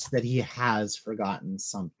hint that he has forgotten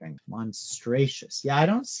something. Monstrous. Yeah, I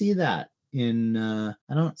don't see that in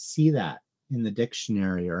the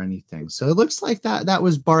dictionary or anything. So it looks like that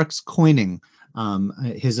was Barks coining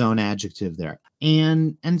his own adjective there.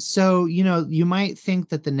 And so, you might think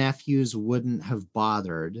that the nephews wouldn't have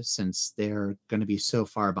bothered since they're going to be so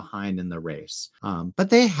far behind in the race. But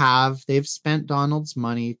they've spent Donald's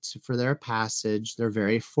money for their passage. They're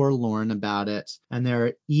very forlorn about it. And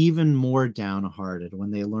they're even more downhearted when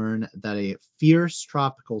they learn that a fierce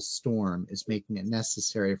tropical storm is making it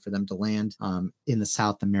necessary for them to land in the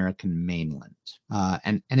South American mainland.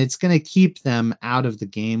 And it's going to keep them out of the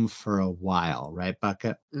game for a while, right,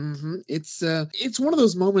 Bucket? Mm-hmm. It's one of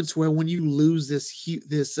those moments where when you lose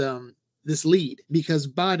this lead, because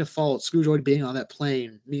by default, Scrooge already being on that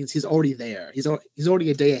plane means he's already there. He's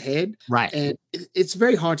already a day ahead, right? And it's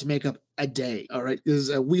very hard to make up a day. All right,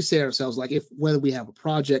 because we say ourselves, like, if whether we have a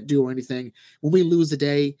project due or anything, when we lose a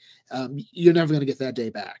day, you're never going to get that day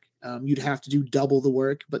back. you'd have to do double the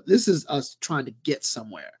work. But this is us trying to get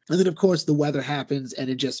somewhere. And then, of course, the weather happens and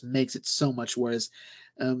it just makes it so much worse.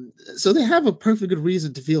 So they have a perfectly good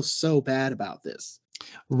reason to feel so bad about this.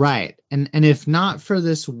 Right. And if not for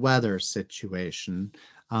this weather situation,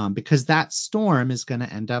 because that storm is going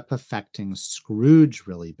to end up affecting Scrooge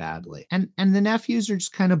really badly. And the nephews are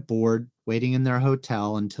just kind of bored, waiting in their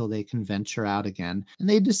hotel until they can venture out again. And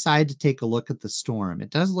they decide to take a look at the storm.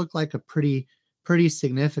 It does look like a pretty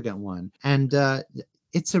significant one. And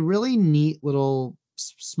it's a really neat little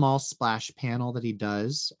small splash panel that he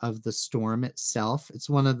does of the storm itself. It's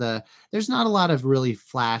one of there's not a lot of really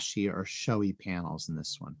flashy or showy panels in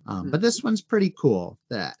this one, but this one's pretty cool.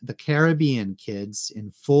 The Caribbean kids in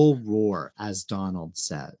full roar, as Donald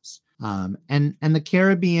says. And the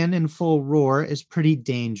Caribbean in full roar is pretty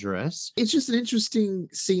dangerous. It's just an interesting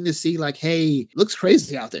scene to see, like, hey, looks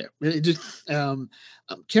crazy out there. It just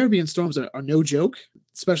Caribbean storms are no joke,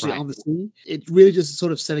 especially on the sea. It really just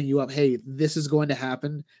sort of setting you up, hey, this is going to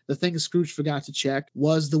happen. The thing Scrooge forgot to check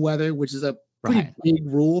was the weather, which is a pretty big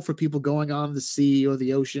rule for people going on the sea or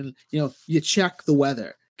the ocean. You check the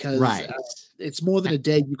weather, because it's more than a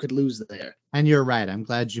day you could lose there. And you're right. I'm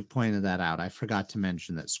glad you pointed that out. I forgot to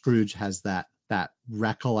mention that Scrooge has that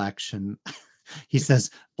recollection. He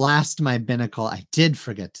says, blast my binnacle, I did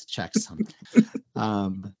forget to check something.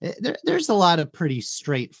 There's a lot of pretty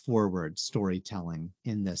straightforward storytelling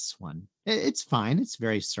in this one. It's fine. It's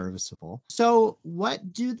very serviceable. So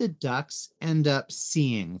what do the ducks end up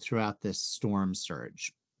seeing throughout this storm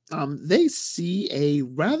surge? They see a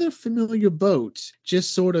rather familiar boat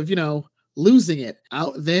just sort of, losing it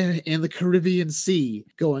out there in the Caribbean Sea,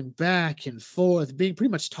 going back and forth, being pretty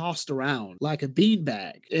much tossed around like a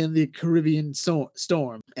beanbag in the Caribbean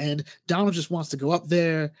storm. And Donald just wants to go up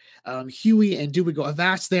there. Huey and Dewey go,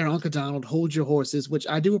 "That's there, Uncle Donald, hold your horses," which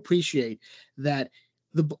I do appreciate that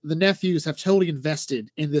the nephews have totally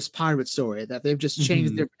invested in this pirate story, that they've just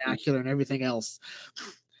changed their vernacular and everything else.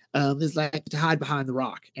 Is like to hide behind the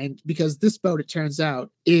rock. And because this boat, it turns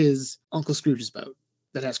out, is Uncle Scrooge's boat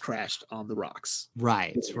that has crashed on the rocks.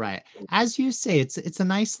 Right. As you say, it's a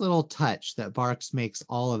nice little touch that Barks makes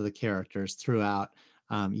all of the characters throughout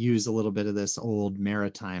use a little bit of this old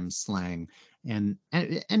maritime slang, and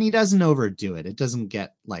he doesn't overdo it. It doesn't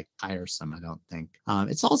get like tiresome, I don't think.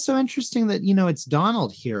 It's also interesting that it's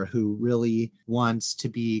Donald here who really wants to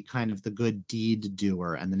be kind of the good deed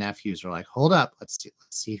doer, and the nephews are like, hold up, let's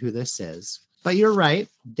see who this is. But you're right.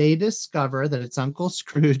 They discover that it's Uncle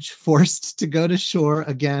Scrooge, forced to go to shore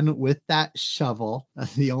again with that shovel,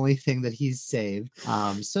 the only thing that he's saved.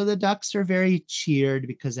 So the ducks are very cheered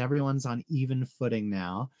because everyone's on even footing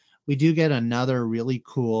now. We do get another really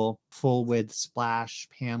cool full-width splash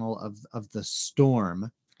panel of the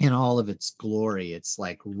storm in all of its glory. It's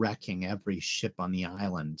like wrecking every ship on the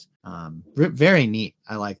island. Very neat.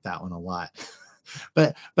 I like that one a lot.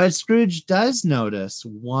 But Scrooge does notice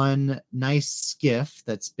one nice skiff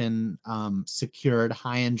that's been secured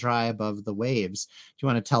high and dry above the waves. Do you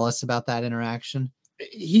want to tell us about that interaction?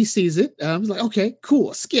 He sees it. He's like, okay,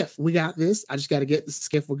 cool, skiff. We got this. I just got to get the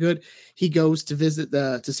skiff. We're good. He goes to visit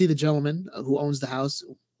to see the gentleman who owns the house,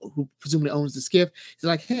 who presumably owns the skiff. He's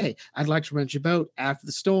like, hey, I'd like to rent your boat after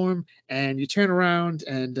the storm. And you turn around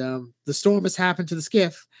and the storm has happened to the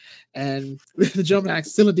skiff. And the gentleman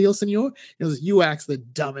asks, still a deal, senor? He goes, you ask the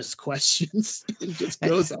dumbest questions. It just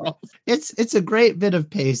goes off. It's a great bit of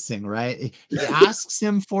pacing, right? He asks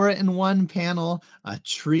him for it in one panel, a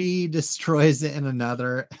tree destroys it in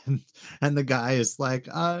another, and the guy is like,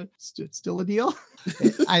 still a deal?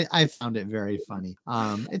 I found it very funny.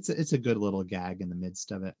 It's a good little gag in the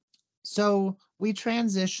midst of it. So we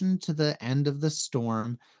transition to the end of the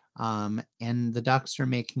storm, and the ducks are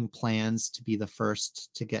making plans to be the first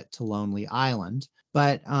to get to Lonely Island.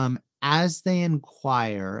 But as they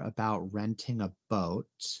inquire about renting a boat,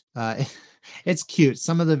 it's cute.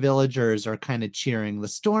 Some of the villagers are kind of cheering, the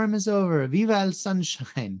storm is over, viva el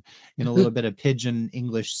sunshine, in a little bit of pidgin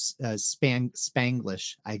English,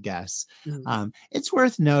 Spanglish, I guess. It's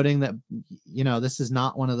worth noting that, this is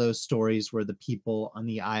not one of those stories where the people on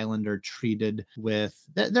the island are treated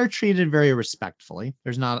they're treated very respectfully.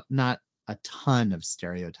 There's not a ton of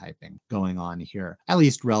stereotyping going on here, at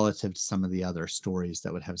least relative to some of the other stories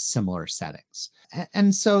that would have similar settings.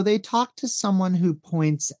 And so they talk to someone who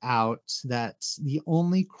points out that the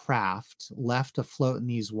only craft left afloat in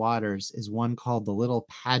these waters is one called the Little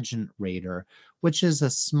Pageant Raider, which is a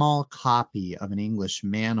small copy of an English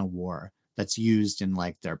man-o'-war that's used in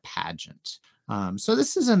like their pageant. So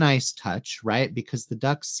this is a nice touch, right? Because the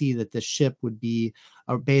Ducks see that the ship would be,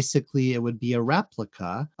 or basically it would be a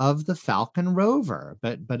replica of the Falcon rover,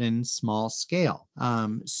 but in small scale.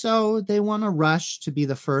 So they want to rush to be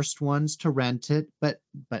the first ones to rent it, but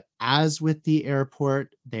as with the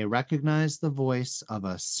airport, they recognize the voice of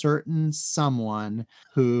a certain someone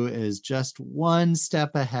who is just one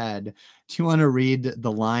step ahead. Do you want to read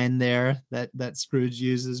the line there that Scrooge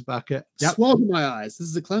uses, Bucket? Swallow my eyes. This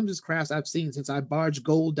is the clumsiest craft I've seen since I barged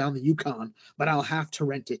gold down the Yukon, but I'll have to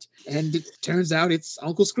rent it. And it turns out it's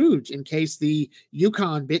Uncle Scrooge, in case the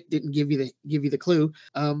Yukon bit didn't give you the clue.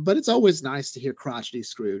 But it's always nice to hear crotchety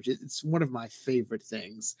Scrooge. It's one of my favorite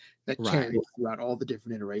things that carries throughout all the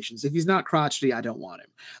different iterations. If he's not crotchety, I don't want him.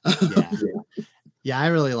 Yeah. Yeah, I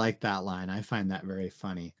really like that line. I find that very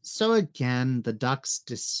funny. So again, the Ducks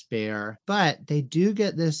despair, but they do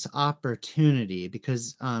get this opportunity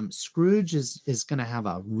because Scrooge is going to have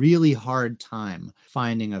a really hard time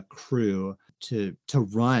finding a crew to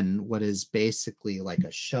run what is basically like a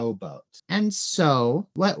showboat. And so,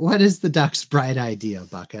 what is the Ducks' bright idea,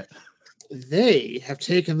 Bucket? They have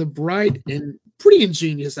taken the bright and pretty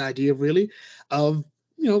ingenious idea, really, of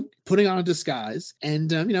putting on a disguise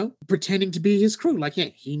and pretending to be his crew. Like, yeah,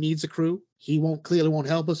 he needs a crew. He clearly won't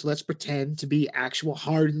help us, so let's pretend to be actual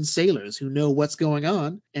hardened sailors who know what's going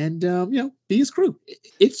on and be his crew.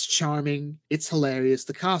 It's charming, it's hilarious,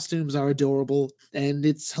 the costumes are adorable, and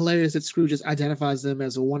it's hilarious that Scrooge just identifies them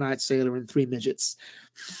as a one-eyed sailor and three midgets.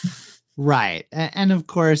 Right. And of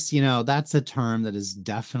course, that's a term that is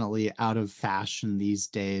definitely out of fashion these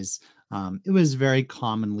days. It was very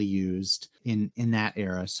commonly used in that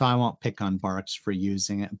era, so I won't pick on Barks for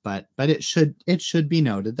using it, but it should be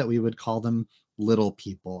noted that we would call them little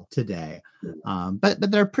people today.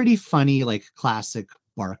 But they're pretty funny, like classic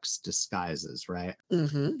Barks disguises, right?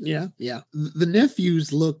 Mm-hmm. Yeah. The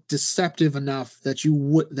nephews look deceptive enough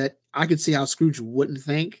that I could see how Scrooge wouldn't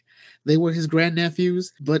think they were his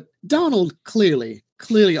grandnephews, but Donald clearly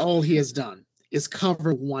all he has done is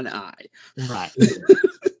cover one eye. Right.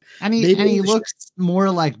 And he looks more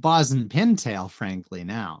like Boz and Pintail, frankly,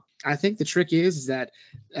 now. I think the trick is that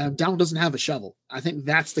Donald doesn't have a shovel. I think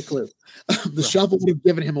that's the clue. The shovel would have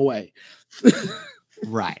given him away.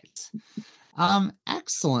 Right.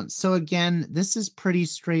 Excellent. So again, this is pretty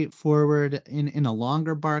straightforward. In a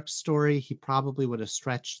longer Barks story, he probably would have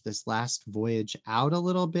stretched this last voyage out a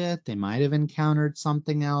little bit. They might have encountered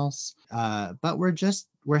something else. But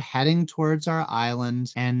we're heading towards our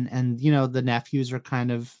island, and the nephews are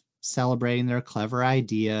kind of celebrating their clever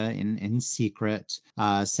idea in secret,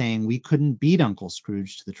 saying we couldn't beat Uncle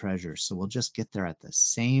Scrooge to the treasure, so we'll just get there at the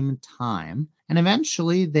same time. And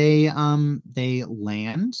eventually they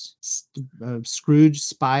land. Scrooge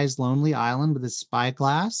spies Lonely Island with his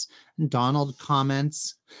spyglass, and Donald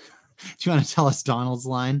comments. Do you want to tell us Donald's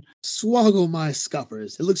line? Swoggle my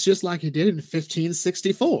scuppers. It looks just like he did in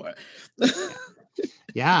 1564.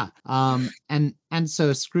 Yeah. And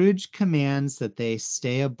so Scrooge commands that they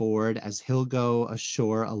stay aboard as he'll go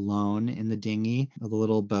ashore alone in the dinghy of the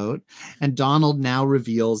little boat. And Donald now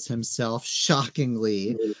reveals himself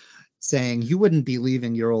shockingly, saying, "You wouldn't be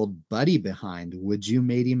leaving your old buddy behind, would you,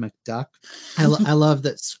 Matey McDuck?" I love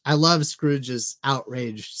that. I love Scrooge's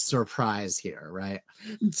outraged surprise here, right?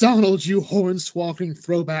 Donald, you hornswoggling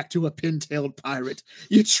throwback to a pin-tailed pirate.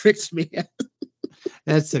 You tricked me.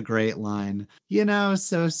 That's a great line.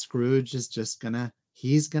 So Scrooge is just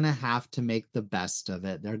he's gonna have to make the best of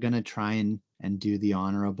it. They're gonna try and do the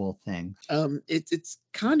honorable thing. It's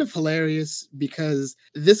kind of hilarious because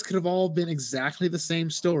this could have all been exactly the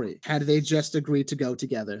same story had they just agreed to go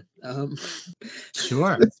together.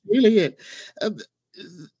 Sure. That's really it.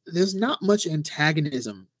 There's not much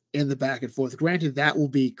antagonism in the back and forth. Granted, that will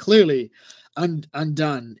be clearly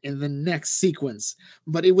undone in the next sequence,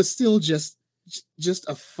 but it was still just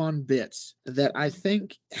a fun bit that I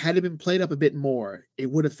think had it been played up a bit more, it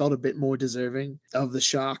would have felt a bit more deserving of the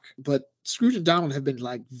shock. But Scrooge and Donald have been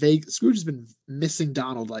like vague. Scrooge has been missing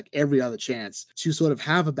Donald like every other chance to sort of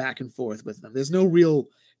have a back and forth with them. There's no real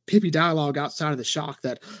pithy dialogue outside of the shock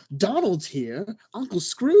that Donald's here, Uncle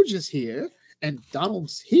Scrooge is here, and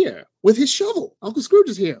Donald's here with his shovel. Uncle Scrooge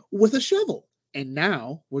is here with a shovel. And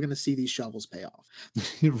now we're going to see these shovels pay off.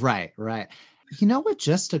 Right. You know what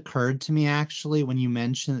just occurred to me, actually, when you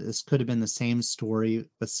mentioned that this could have been the same story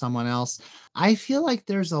with someone else? I feel like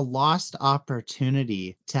there's a lost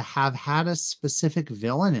opportunity to have had a specific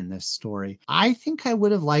villain in this story. I think I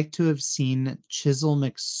would have liked to have seen Chisel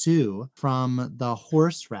McSue from the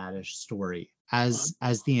Horseradish story as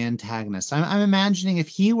the antagonist. I'm imagining if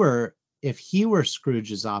he were if he were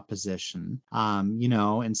Scrooge's opposition,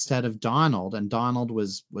 instead of Donald, and Donald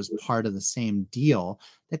was part of the same deal,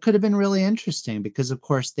 that could have been really interesting because, of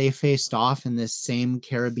course, they faced off in this same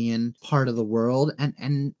Caribbean part of the world,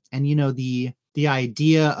 and the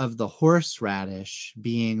idea of the horseradish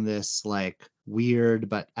being this like weird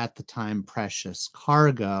but at the time precious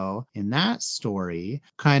cargo in that story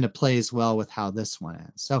kind of plays well with how this one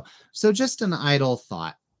ends. So just an idle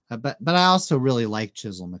thought. But I also really like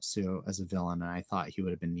Chisel Mixu as a villain, and I thought he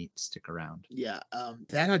would have been neat to stick around. Yeah,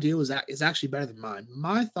 that idea is actually better than mine.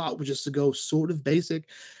 My thought was just to go sort of basic.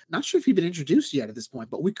 Not sure if he'd been introduced yet at this point,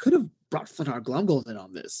 but we could have brought Flintar Glumgold in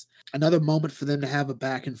on this. Another moment for them to have a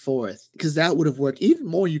back and forth, because that would have worked. Even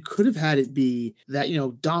more, you could have had it be that,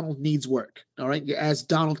 Donald needs work, all right, as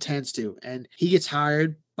Donald tends to, and he gets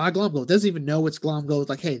hired by Glumgold. Doesn't even know it's Glumgold.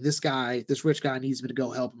 Like, hey, this rich guy needs me to go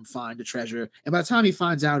help him find a treasure. And by the time he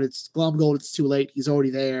finds out it's Glumgold, it's too late. He's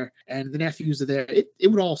already there, and the nephews are there. It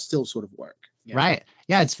would all still sort of work. Right.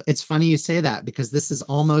 Yeah, it's funny you say that because this is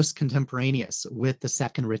almost contemporaneous with The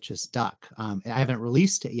Second Richest Duck. I haven't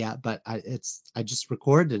released it yet, but I just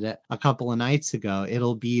recorded it a couple of nights ago.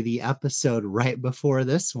 It'll be the episode right before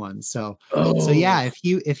this one. So yeah,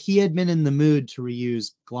 if he had been in the mood to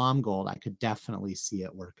reuse Glomgold, I could definitely see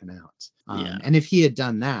it working out. And if he had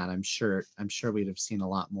done that, I'm sure we'd have seen a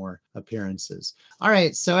lot more appearances. All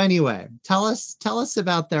right. So anyway, tell us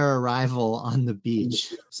about their arrival on the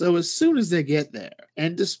beach. So as soon as they get there,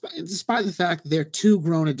 and despite the fact that they're two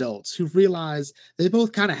grown adults who realize they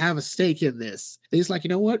both kind of have a stake in this, they're just like, you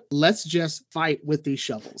know what? Let's just fight with these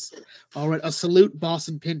shovels. All right. A salute,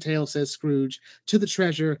 Boston Pintail, says Scrooge, to the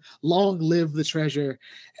treasure. Long live the treasure.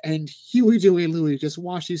 And Huey, Dewey, Louie just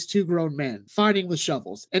watch these two grown men fighting with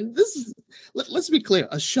shovels. And this is, let's be clear,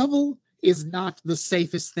 a shovel is not the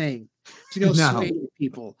safest thing to swing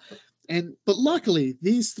people. But luckily,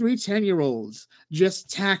 these 3 10-year-olds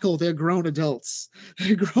just tackle their grown adults,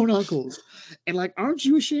 their grown uncles. And like, aren't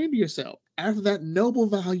you ashamed of yourself? After that noble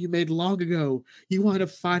vow you made long ago, you wind up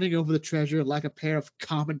fighting over the treasure like a pair of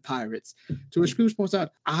common pirates. To which Scrooge points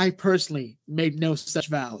out, I personally made no such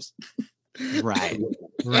vows. Right.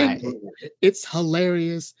 It's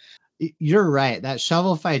hilarious. You're right. That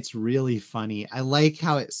shovel fight's really funny. I like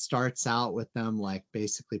how it starts out with them like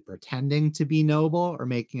basically pretending to be noble or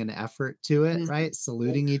making an effort to it, right?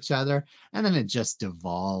 Saluting each other, and then it just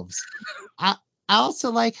devolves. I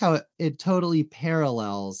also like how it totally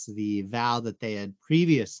parallels the vow that they had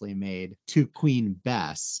previously made to Queen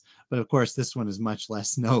Bess. But of course, this one is much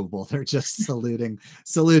less noble. They're just saluting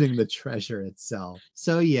the treasure itself.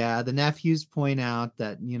 So yeah, the nephews point out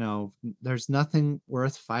that, there's nothing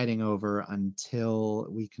worth fighting over until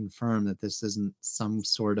we confirm that this isn't some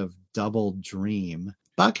sort of double dream.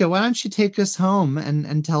 Bucket, why don't you take us home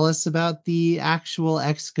and tell us about the actual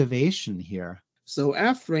excavation here? So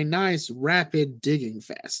after a nice rapid digging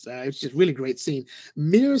fest, it's just a really great scene.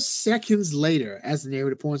 Mere seconds later, as the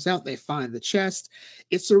narrator points out, they find the chest.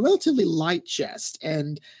 It's a relatively light chest,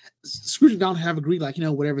 and Scrooge and Donald have agreed, like,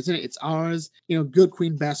 whatever's in it, it's ours. Good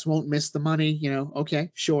Queen Bess won't miss the money.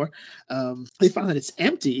 Okay, sure. They find that it's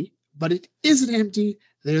empty, but it isn't empty.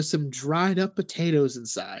 There's some dried up potatoes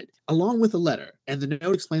inside, along with a letter, and the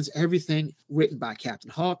note explains everything written by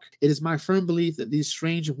Captain Hawk. It is my firm belief that these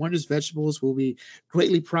strange and wondrous vegetables will be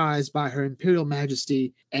greatly prized by Her Imperial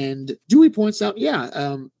Majesty. And Dewey points out,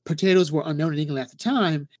 potatoes were unknown in England at the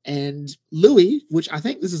time. And Louis, which I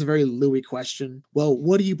think this is a very Louis question, well,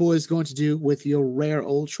 what are you boys going to do with your rare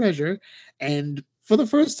old treasure? And for the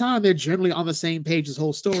first time, they're generally on the same page this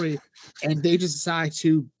whole story, and they just decide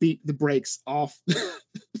to beat the brakes off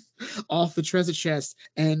off the treasure chest.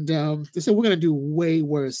 And they said, we're going to do way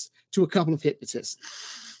worse to a couple of hypnotists.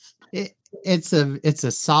 It's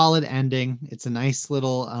a solid ending. It's a nice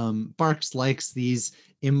little Barks likes these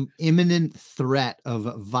imminent threat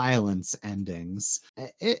of violence endings.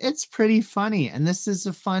 It's pretty funny, and this is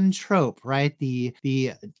a fun trope, right? The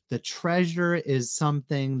treasure is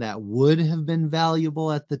something that would have been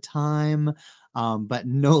valuable at the time, but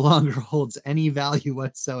no longer holds any value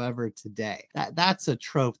whatsoever today. That's a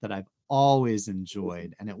trope that I've always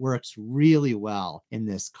enjoyed, and it works really well in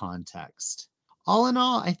this context. All in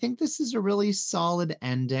all, I think this is a really solid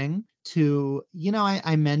ending to,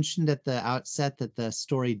 I mentioned at the outset that the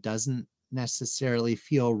story doesn't necessarily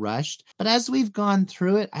feel rushed, but as we've gone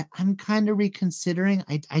through it, I'm kind of reconsidering.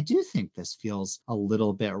 I do think this feels a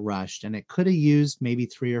little bit rushed, and it could have used maybe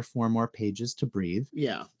 3 or 4 more pages to breathe.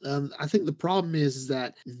 Yeah, I think the problem is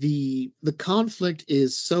that the conflict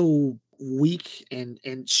is so weak and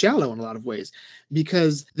shallow in a lot of ways,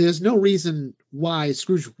 because there's no reason why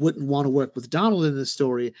Scrooge wouldn't want to work with Donald in this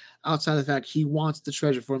story, outside of the fact he wants the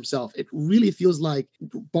treasure for himself. It really feels like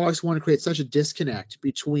Barks want to create such a disconnect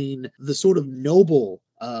between the sort of noble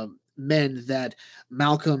men that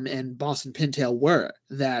Malcolm and Boston Pintail were,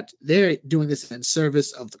 that they're doing this in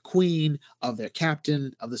service of the Queen, of their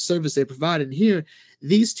captain, of the service they provide. And here,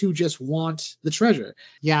 these two just want the treasure.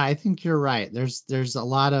 Yeah, I think you're right. There's a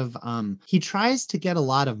lot of he tries to get a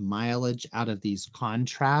lot of mileage out of these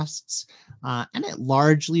contrasts, and it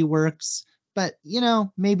largely works, but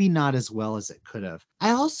maybe not as well as it could have.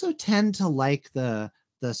 I also tend to like the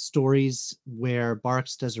stories where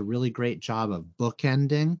Barks does a really great job of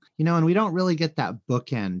bookending, and we don't really get that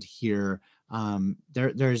bookend here.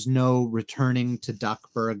 There's no returning to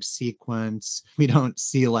Duckburg sequence. We don't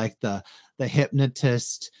see like the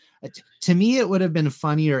hypnotist. To me, it would have been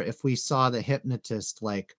funnier if we saw the hypnotist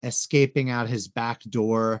like escaping out his back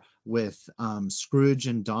door with Scrooge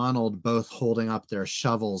and Donald both holding up their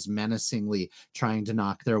shovels menacingly, trying to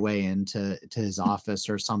knock their way into his office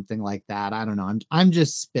or something like that. I don't know. I'm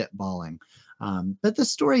just spitballing. But the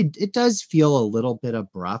story, it does feel a little bit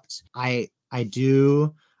abrupt. I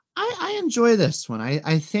enjoy this one.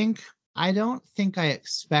 I don't think I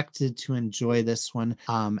expected to enjoy this one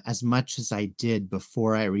as much as I did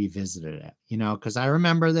before I revisited it, because I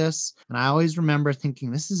remember this and I always remember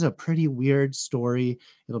thinking this is a pretty weird story.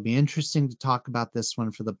 It'll be interesting to talk about this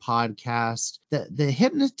one for the podcast. The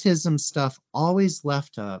hypnotism stuff always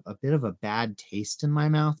left a bit of a bad taste in my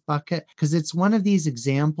mouth, Bucket, because it's one of these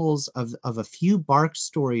examples of a few Barks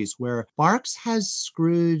stories where Barks has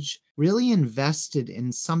Scrooge really invested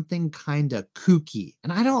in something kind of kooky.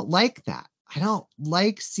 And I don't like that. I don't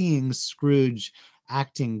like seeing Scrooge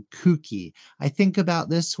acting kooky. I think about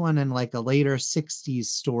this one in like a later 60s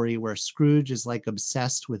story where Scrooge is like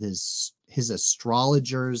obsessed with his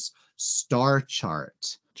astrologer's star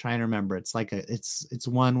chart. Trying to remember, it's like it's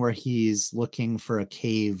one where he's looking for a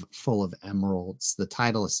cave full of emeralds. The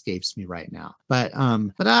title escapes me right now, but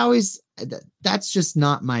I always, that's just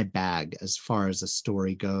not my bag as far as a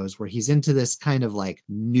story goes, where he's into this kind of like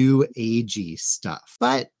new agey stuff.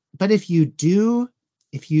 But if you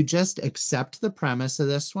just accept the premise of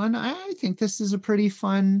this one, I think this is a pretty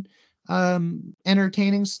fun,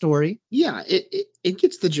 entertaining story. Yeah, it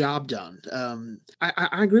gets the job done.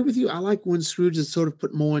 I agree with you. I like when Scrooge is sort of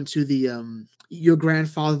put more into the your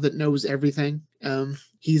grandfather that knows everything.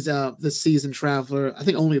 He's the seasoned traveler. I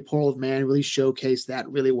think Only a Poor Old Man really showcased that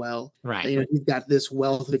really well. Right. He's got this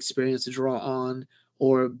wealth of experience to draw on.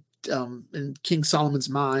 Or in King Solomon's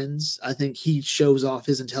Mines, I think he shows off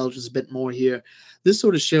his intelligence a bit more here. This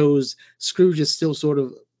sort of shows Scrooge is still sort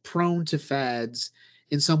of prone to fads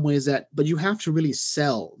in some ways, but you have to really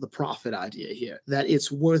sell the profit idea here, that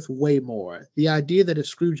it's worth way more. The idea that if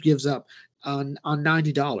Scrooge gives up on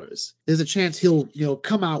 $90, there's a chance he'll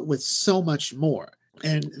come out with so much more.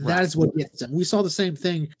 And that is what gets him. We saw the same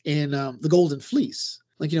thing in The Golden Fleece.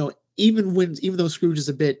 Like, even though Scrooge is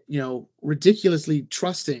a bit, ridiculously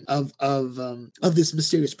trusting of this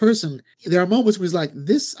mysterious person, there are moments where he's like,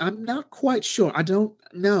 "This, I'm not quite sure. I don't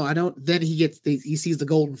know. Then he sees the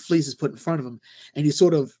golden fleece is put in front of him, and he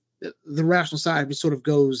sort of, the rational side of him sort of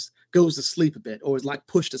goes to sleep a bit, or is like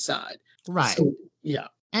pushed aside. Right. So, yeah.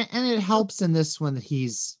 And it helps in this one that he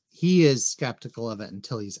is skeptical of it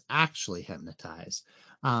until he's actually hypnotized.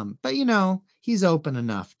 But he's open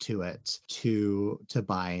enough to it to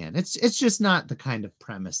buy in. It's just not the kind of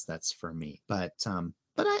premise that's for me. But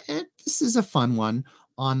this is a fun one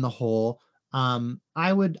on the whole.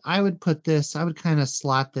 I would kind of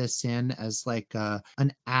slot this in as like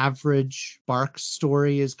an average Barks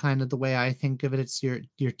story is kind of the way I think of it. It's your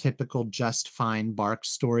typical just fine Barks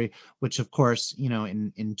story, which of course,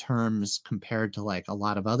 in terms compared to like a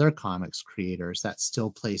lot of other comics creators, that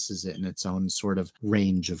still places it in its own sort of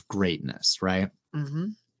range of greatness, right? Mm-hmm.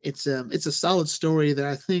 It's a solid story that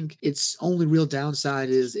I think its only real downside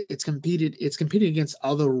is it's competing against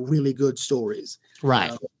other really good stories.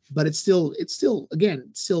 Right. But it's still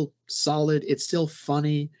solid. It's still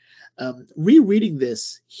funny. Rereading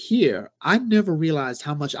this here, I never realized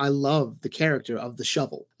how much I love the character of the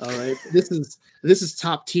shovel. All right, this is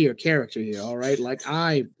top tier character here. All right, like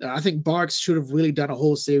I think Barks should have really done a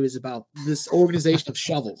whole series about this organization of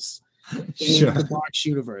shovels in the Barks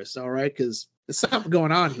universe. All right, because there's something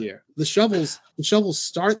going on here. The shovels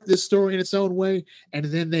start this story in its own way, and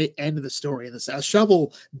then they end the story in this. A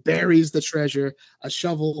shovel buries the treasure. A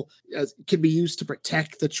shovel can be used to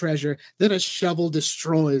protect the treasure. Then a shovel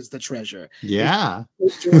destroys the treasure. Yeah,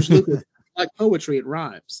 George Lucas, like poetry, it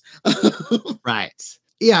rhymes. Right.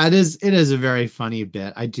 Yeah, it is. It is a very funny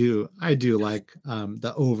bit. I do like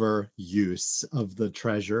the overuse of the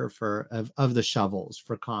treasure of the shovels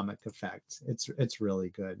for comic effect. It's really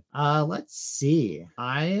good. Let's see.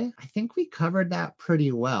 I think we covered that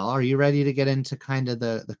pretty well. Are you ready to get into kind of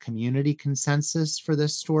the community consensus for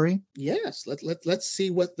this story? Yes, let's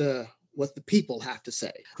see what the people have to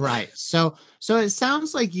say. Right. So it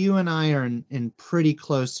sounds like you and I are in pretty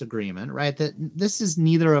close agreement, right? That this is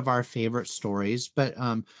neither of our favorite stories, but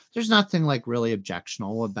there's nothing like really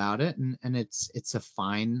objectionable about it, and it's a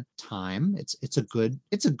fine time. It's a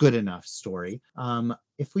good enough story.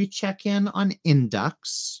 If we check in on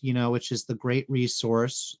Indux, which is the great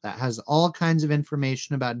resource that has all kinds of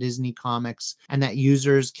information about Disney comics and that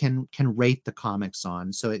users can rate the comics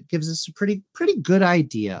on. So it gives us a pretty good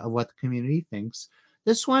idea of what the community thinks.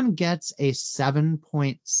 This one gets a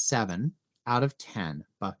 7.7 out of 10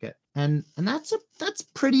 bucket. And that's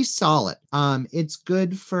pretty solid. It's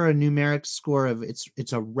good for a numeric score of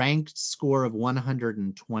it's a ranked score of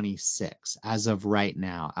 126 as of right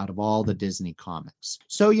now out of all the Disney comics.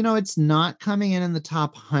 So it's not coming in the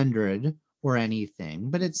top 100 or anything,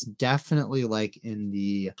 but it's definitely like in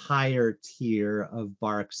the higher tier of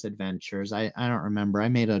Barks Adventures. I don't remember. I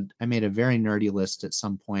made a very nerdy list at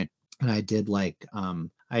some point, and I did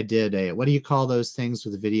I did a, what do you call those things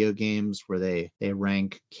with video games where they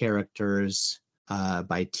rank characters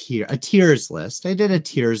by a tiers list. I did a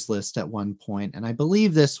tiers list at one point, and I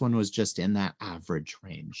believe this one was just in that average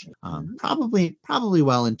range. Probably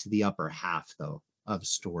well into the upper half though of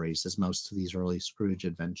stories, as most of these early Scrooge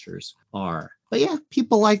adventures are. But yeah,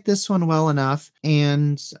 people like this one well enough,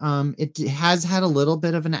 and it has had a little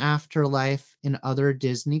bit of an afterlife in other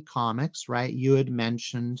Disney comics, right? You had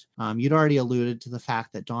mentioned, you'd already alluded to the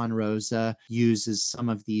fact that Don Rosa uses some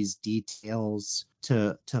of these details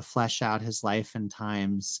to flesh out his life and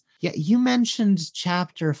times. Yeah, you mentioned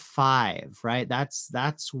chapter 5, right?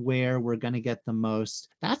 That's where we're going to get the most.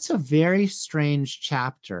 That's a very strange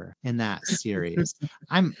chapter in that series.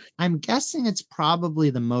 I'm guessing it's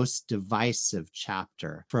probably the most divisive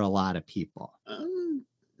chapter for a lot of people.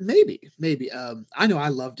 Maybe. I know I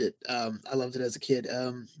loved it. I loved it as a kid.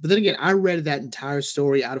 But then again, I read that entire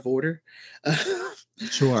story out of order.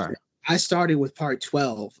 Sure. I started with part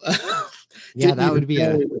 12. Yeah, that would be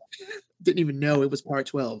didn't even know it was part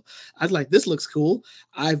 12. I was like, this looks cool.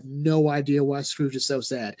 I have no idea why Scrooge is so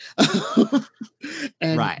sad.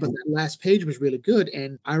 Right. But that last page was really good.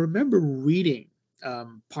 And I remember reading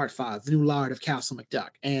part 5, The New Laird of Castle McDuck,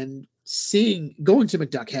 and going to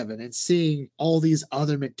McDuck Heaven and seeing all these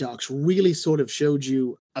other McDucks really sort of showed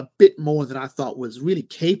you a bit more than I thought was really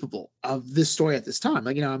capable of this story at this time.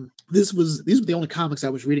 Like, these were the only comics I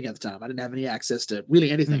was reading at the time. I didn't have any access to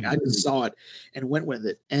really anything. I just saw it and went with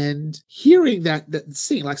it. And hearing that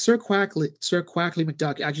scene, like Sir Quackley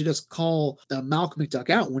McDuck actually just call Malcolm McDuck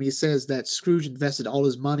out when he says that Scrooge invested all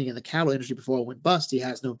his money in the cattle industry before it went bust. He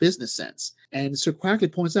has no business sense. And Sir Quackley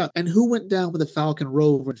points out, and who went down with the Falcon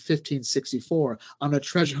Rover in 1564 on a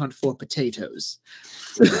treasure hunt for potatoes?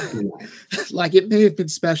 Like, it may have been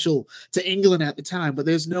special to England at the time, but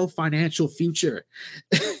there's no financial future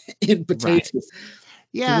in potatoes. Right.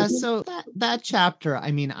 Yeah, so that chapter,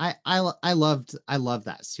 I mean, I loved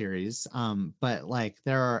that series. But like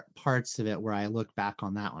there are parts of it where I look back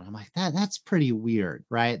on that one, I'm like, that's pretty weird,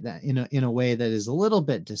 right? That in a way that is a little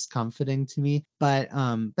bit discomforting to me. But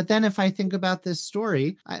then if I think about this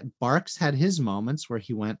story, Barks had his moments where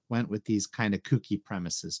he went with these kind of kooky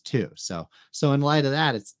premises too. So in light of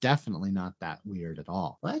that, it's definitely not that weird at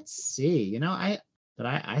all. Let's see.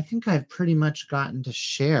 I think I've pretty much gotten to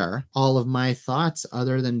share all of my thoughts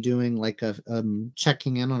other than doing like a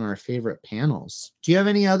checking in on our favorite panels. Do you have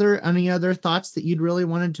any other thoughts that you'd really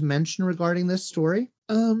wanted to mention regarding this story?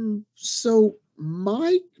 So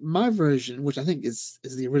my version, which I think is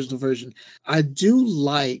the original version, I do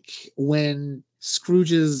like when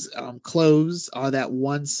Scrooge's clothes are that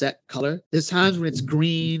one set color. There's times when it's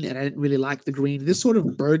green, and I didn't really like the green. This sort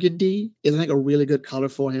of burgundy is, I think, a really good color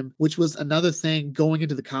for him, which was another thing going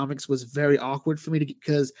into the comics was very awkward for me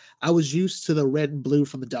because I was used to the red and blue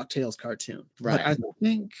from the DuckTales cartoon. Right. But I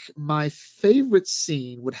think my favorite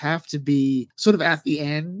scene would have to be sort of at the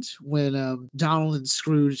end when Donald and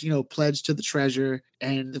Scrooge, pledge to the treasure.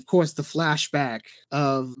 And of course, the flashback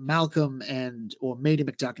of Malcolm or Mady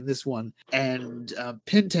McDuck in this one, and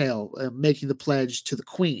Pintail making the pledge to the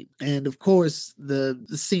Queen. And of course, the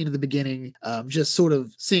scene at the beginning, just sort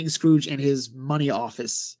of seeing Scrooge in his money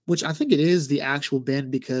office, which I think it is the actual bin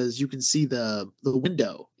because you can see the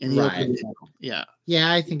window in the opening. Yeah.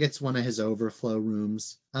 Yeah, I think it's one of his overflow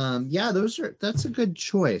rooms. Yeah, that's a good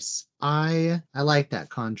choice. I like that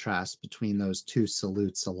contrast between those two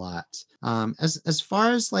salutes a lot. As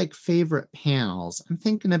far as like favorite panels, I'm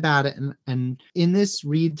thinking about it, and in this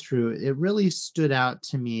read through, it really stood out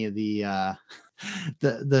to me the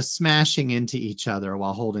smashing into each other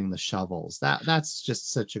while holding the shovels. That's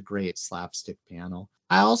just such a great slapstick panel.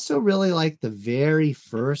 I also really like the very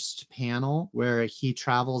first panel where he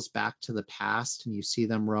travels back to the past and you see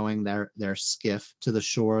them rowing their skiff to the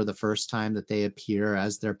shore the first time that they appear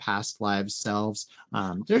as their past lives selves.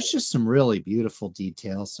 There's just some really beautiful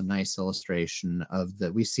details, some nice illustration of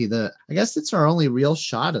the, we see I guess it's our only real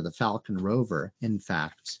shot of the Falcon rover, in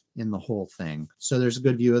fact, in the whole thing. So there's a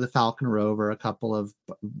good view of the Falcon rover,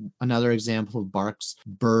 another example of Barks'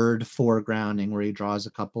 bird foregrounding where he draws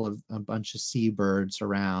a bunch of seabirds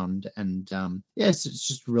around. And yes, it's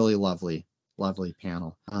just really lovely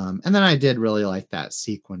panel. And then I did really like that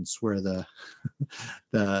sequence where the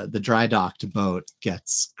the dry docked boat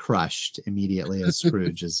gets crushed immediately as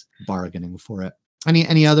Scrooge is bargaining for it.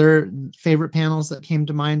 Any other favorite panels that came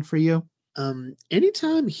to mind for you?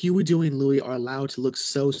 Anytime Huey, Dewey, and Louie are allowed to look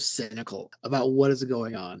so cynical about what is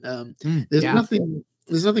going on, Yeah.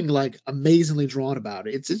 there's nothing like amazingly drawn about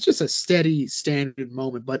it. It's just a steady standard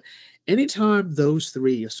moment. But anytime those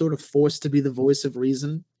three are sort of forced to be the voice of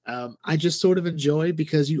reason, I just sort of enjoy,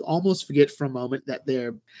 because you almost forget for a moment that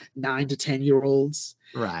they're 9 to 10 year olds.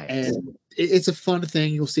 Right. And it's a fun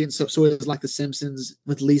thing. You'll see it in stories like The Simpsons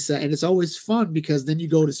with Lisa, and it's always fun because then you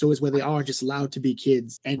go to stories where they are just allowed to be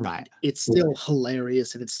kids, and Right. it's still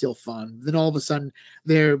hilarious and it's still fun. Then all of a sudden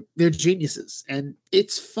they're geniuses, and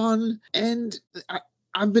it's fun. And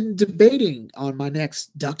I've been debating on my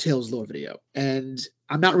next DuckTales lore video, and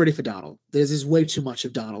I'm not ready for Donald. There's way too much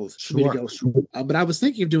of Donald for me to go through. But I was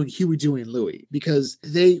thinking of doing Huey, Dewey, and Louie, because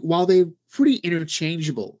while they're pretty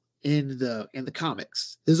interchangeable in the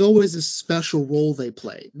comics, there's always this special role they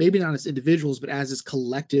play. Maybe not as individuals, but as this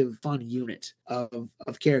collective fun unit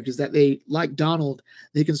of characters that they, like Donald,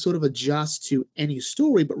 they can sort of adjust to any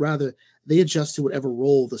story, but rather they adjust to whatever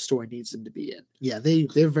role the story needs them to be in. Yeah,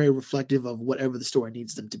 they're very reflective of whatever the story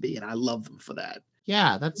needs them to be, and I love them for that.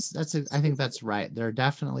 Yeah, I think that's right. They're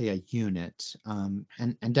definitely a unit. And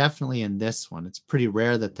definitely in this one, it's pretty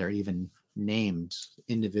rare that they're even named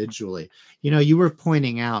individually. You were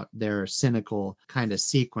pointing out their cynical kind of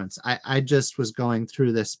sequence. I just was going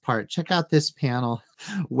through this part. Check out this panel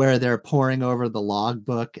where they're poring over the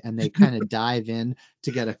logbook and they kind of dive in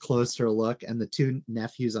to get a closer look, and the two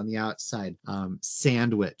nephews on the outside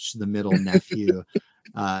sandwich the middle nephew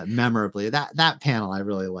memorably. That panel I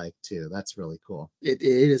really like too. That's really cool. It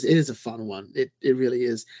is a fun one. It really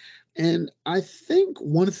is. And I think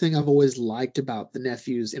one thing I've always liked about the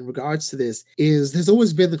nephews in regards to this is there's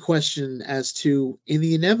always been the question as to, in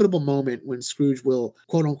the inevitable moment when Scrooge will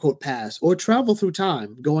quote unquote pass or travel through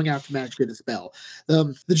time going after Magic the Spell,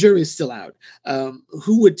 the jury is still out.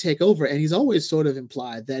 Who would take over? And he's always sort of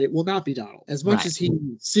implied that it will not be Donald. As much as he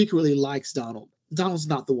secretly likes Donald's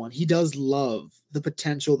not the one. He does love the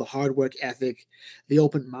potential, the hard work ethic, the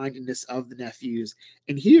open-mindedness of the nephews.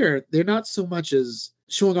 And here, they're not so much as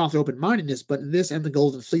showing off their open-mindedness, but in this and the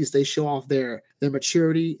Golden Fleece, they show off their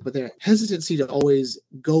maturity, but their hesitancy to always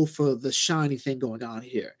go for the shiny thing going on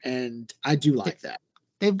here. And I do like that.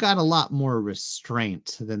 They've got a lot more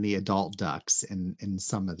restraint than the adult ducks in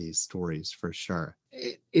some of these stories, for sure.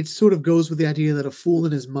 It sort of goes with the idea that a fool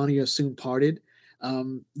and his money are soon parted.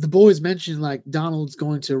 The boys mentioned like Donald's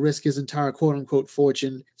going to risk his entire quote unquote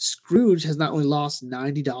fortune. Scrooge has not only lost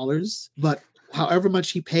 $90, but however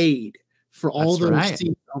much he paid for all those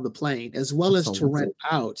seats on the plane, as well as to rent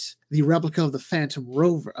out the replica of the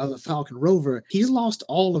Falcon Rover. He's lost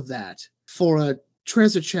all of that for a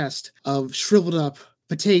treasure chest of shriveled up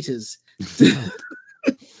potatoes.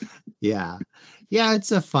 Yeah. Yeah,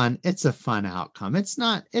 it's a fun outcome. It's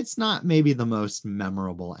not maybe the most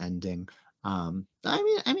memorable ending.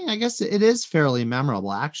 I guess it is fairly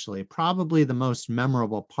memorable, actually. Probably the most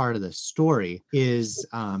memorable part of the story is,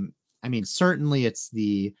 certainly it's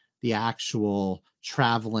the actual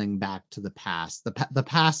traveling back to the past, the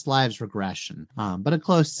past lives regression. But a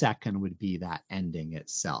close second would be that ending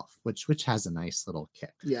itself, which has a nice little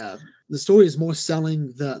kick. Yeah, the story is more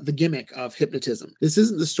selling the gimmick of hypnotism. This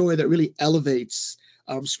isn't the story that really elevates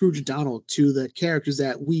Scrooge and Donald to the characters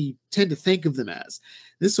that we tend to think of them as.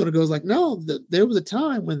 This sort of goes like, no, there was a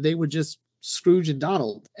time when they were just Scrooge and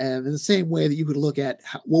Donald. And in the same way that you could look at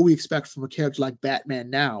what we expect from a character like Batman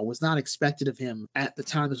now was not expected of him at the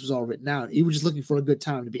time this was all written out. He was just looking for a good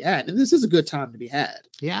time to be had. And this is a good time to be had.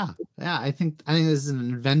 Yeah. I think this is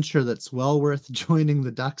an adventure that's well worth joining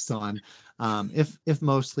the Ducks on, if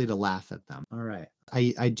mostly to laugh at them. All right.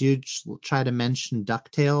 I do try to mention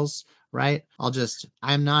DuckTales, right?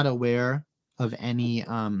 I'm not aware of any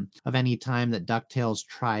time that DuckTales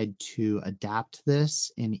tried to adapt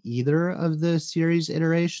this in either of the series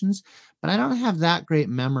iterations, but I don't have that great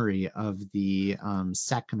memory of the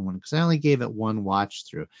second one because I only gave it one watch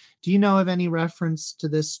through. Do you know of any reference to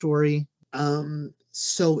this story?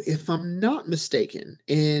 So if I'm not mistaken,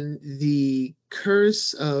 in the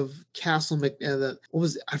Curse of Castle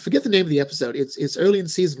I forget the name of the episode. It's early in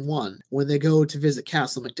season 1 when they go to visit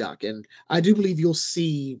Castle McDuck, and I do believe you'll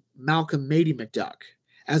see Malcolm Mady McDuck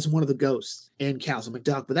as one of the ghosts in Castle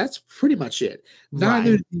McDuck, but that's pretty much it.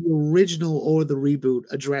 Neither the original or the reboot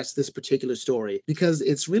address this particular story because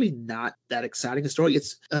it's really not that exciting a story.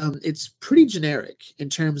 It's pretty generic in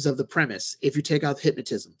terms of the premise. If you take out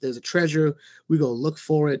hypnotism, there's a treasure, we go look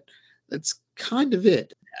for it. That's kind of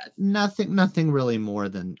it. Nothing really more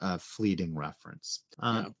than a fleeting reference.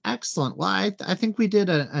 Excellent. Well, I think we did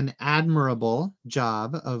an admirable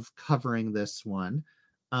job of covering this one.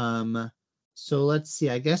 So let's see.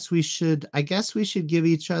 I guess we should give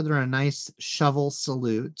each other a nice shovel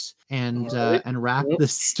salute and wrap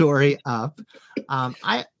this story up.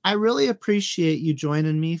 I really appreciate you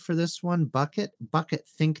joining me for this one. Bucket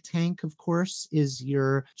Think Tank, of course, is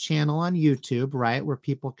your channel on YouTube, right? Where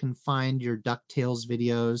people can find your DuckTales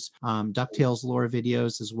videos, DuckTales lore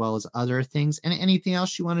videos, as well as other things. And anything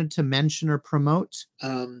else you wanted to mention or promote?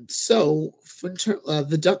 So for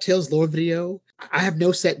the DuckTales lore video, I have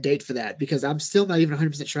no set date for that because I'm still not even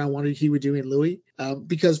 100% sure I wanted to hear doing Louis.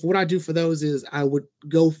 Because what I do for those is I would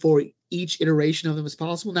go for each iteration of them as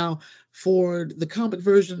possible. Now, for the comic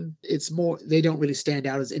version, it's more, they don't really stand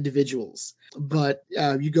out as individuals. But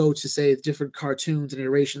you go to, say, different cartoons and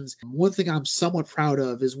iterations. One thing I'm somewhat proud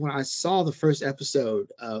of is when I saw the first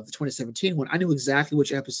episode of the 2017 one, I knew exactly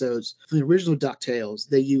which episodes from the original DuckTales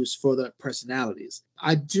they used for the personalities.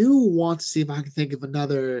 I do want to see if I can think of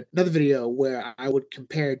another video where I would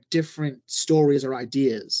compare different stories or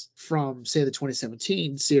ideas from, say, the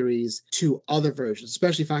 2017 series to other versions,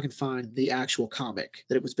 especially if I can find the actual comic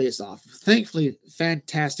that it was based off of. Thankfully,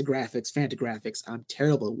 Fantagraphics, I'm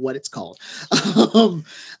terrible at what it's called,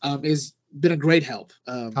 is been a great help.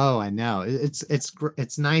 I know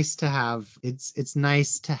it's nice to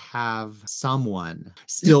have someone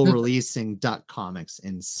still releasing Duck comics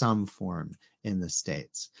in some form in the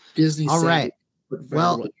States. Disney. All right.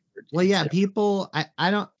 Well, yeah, people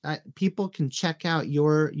people can check out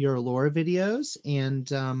your lore videos,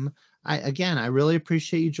 and I really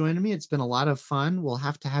appreciate you joining me. It's been a lot of fun. We'll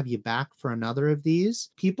have to have you back for another of these.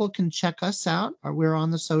 People can check us out. We're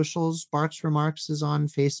on the socials. Barks Remarks is on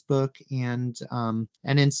Facebook and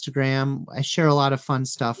Instagram. I share a lot of fun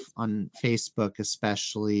stuff on Facebook,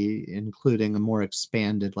 especially including a more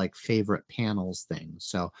expanded like favorite panels thing.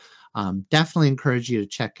 So definitely encourage you to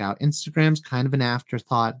check out. Instagram's kind of an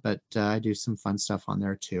afterthought, but I do some fun stuff on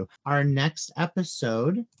there too. Our next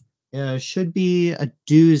episode should be a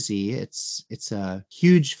doozy. It's a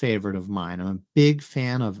huge favorite of mine. I'm a big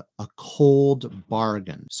fan of A Cold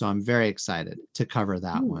Bargain, so I'm very excited to cover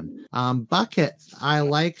that one. Bucket,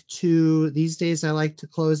 these days I like to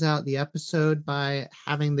close out the episode by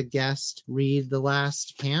having the guest read the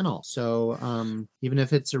last panel. So even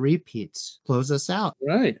if it's a repeat, close us out.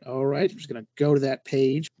 All right. I'm just gonna go to that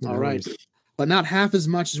page. All right. But not half as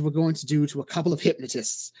much as we're going to do to a couple of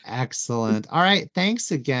hypnotists. Excellent. All right.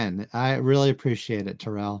 Thanks again. I really appreciate it,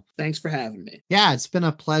 Terrell. Thanks for having me. Yeah, it's been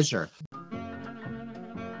a pleasure.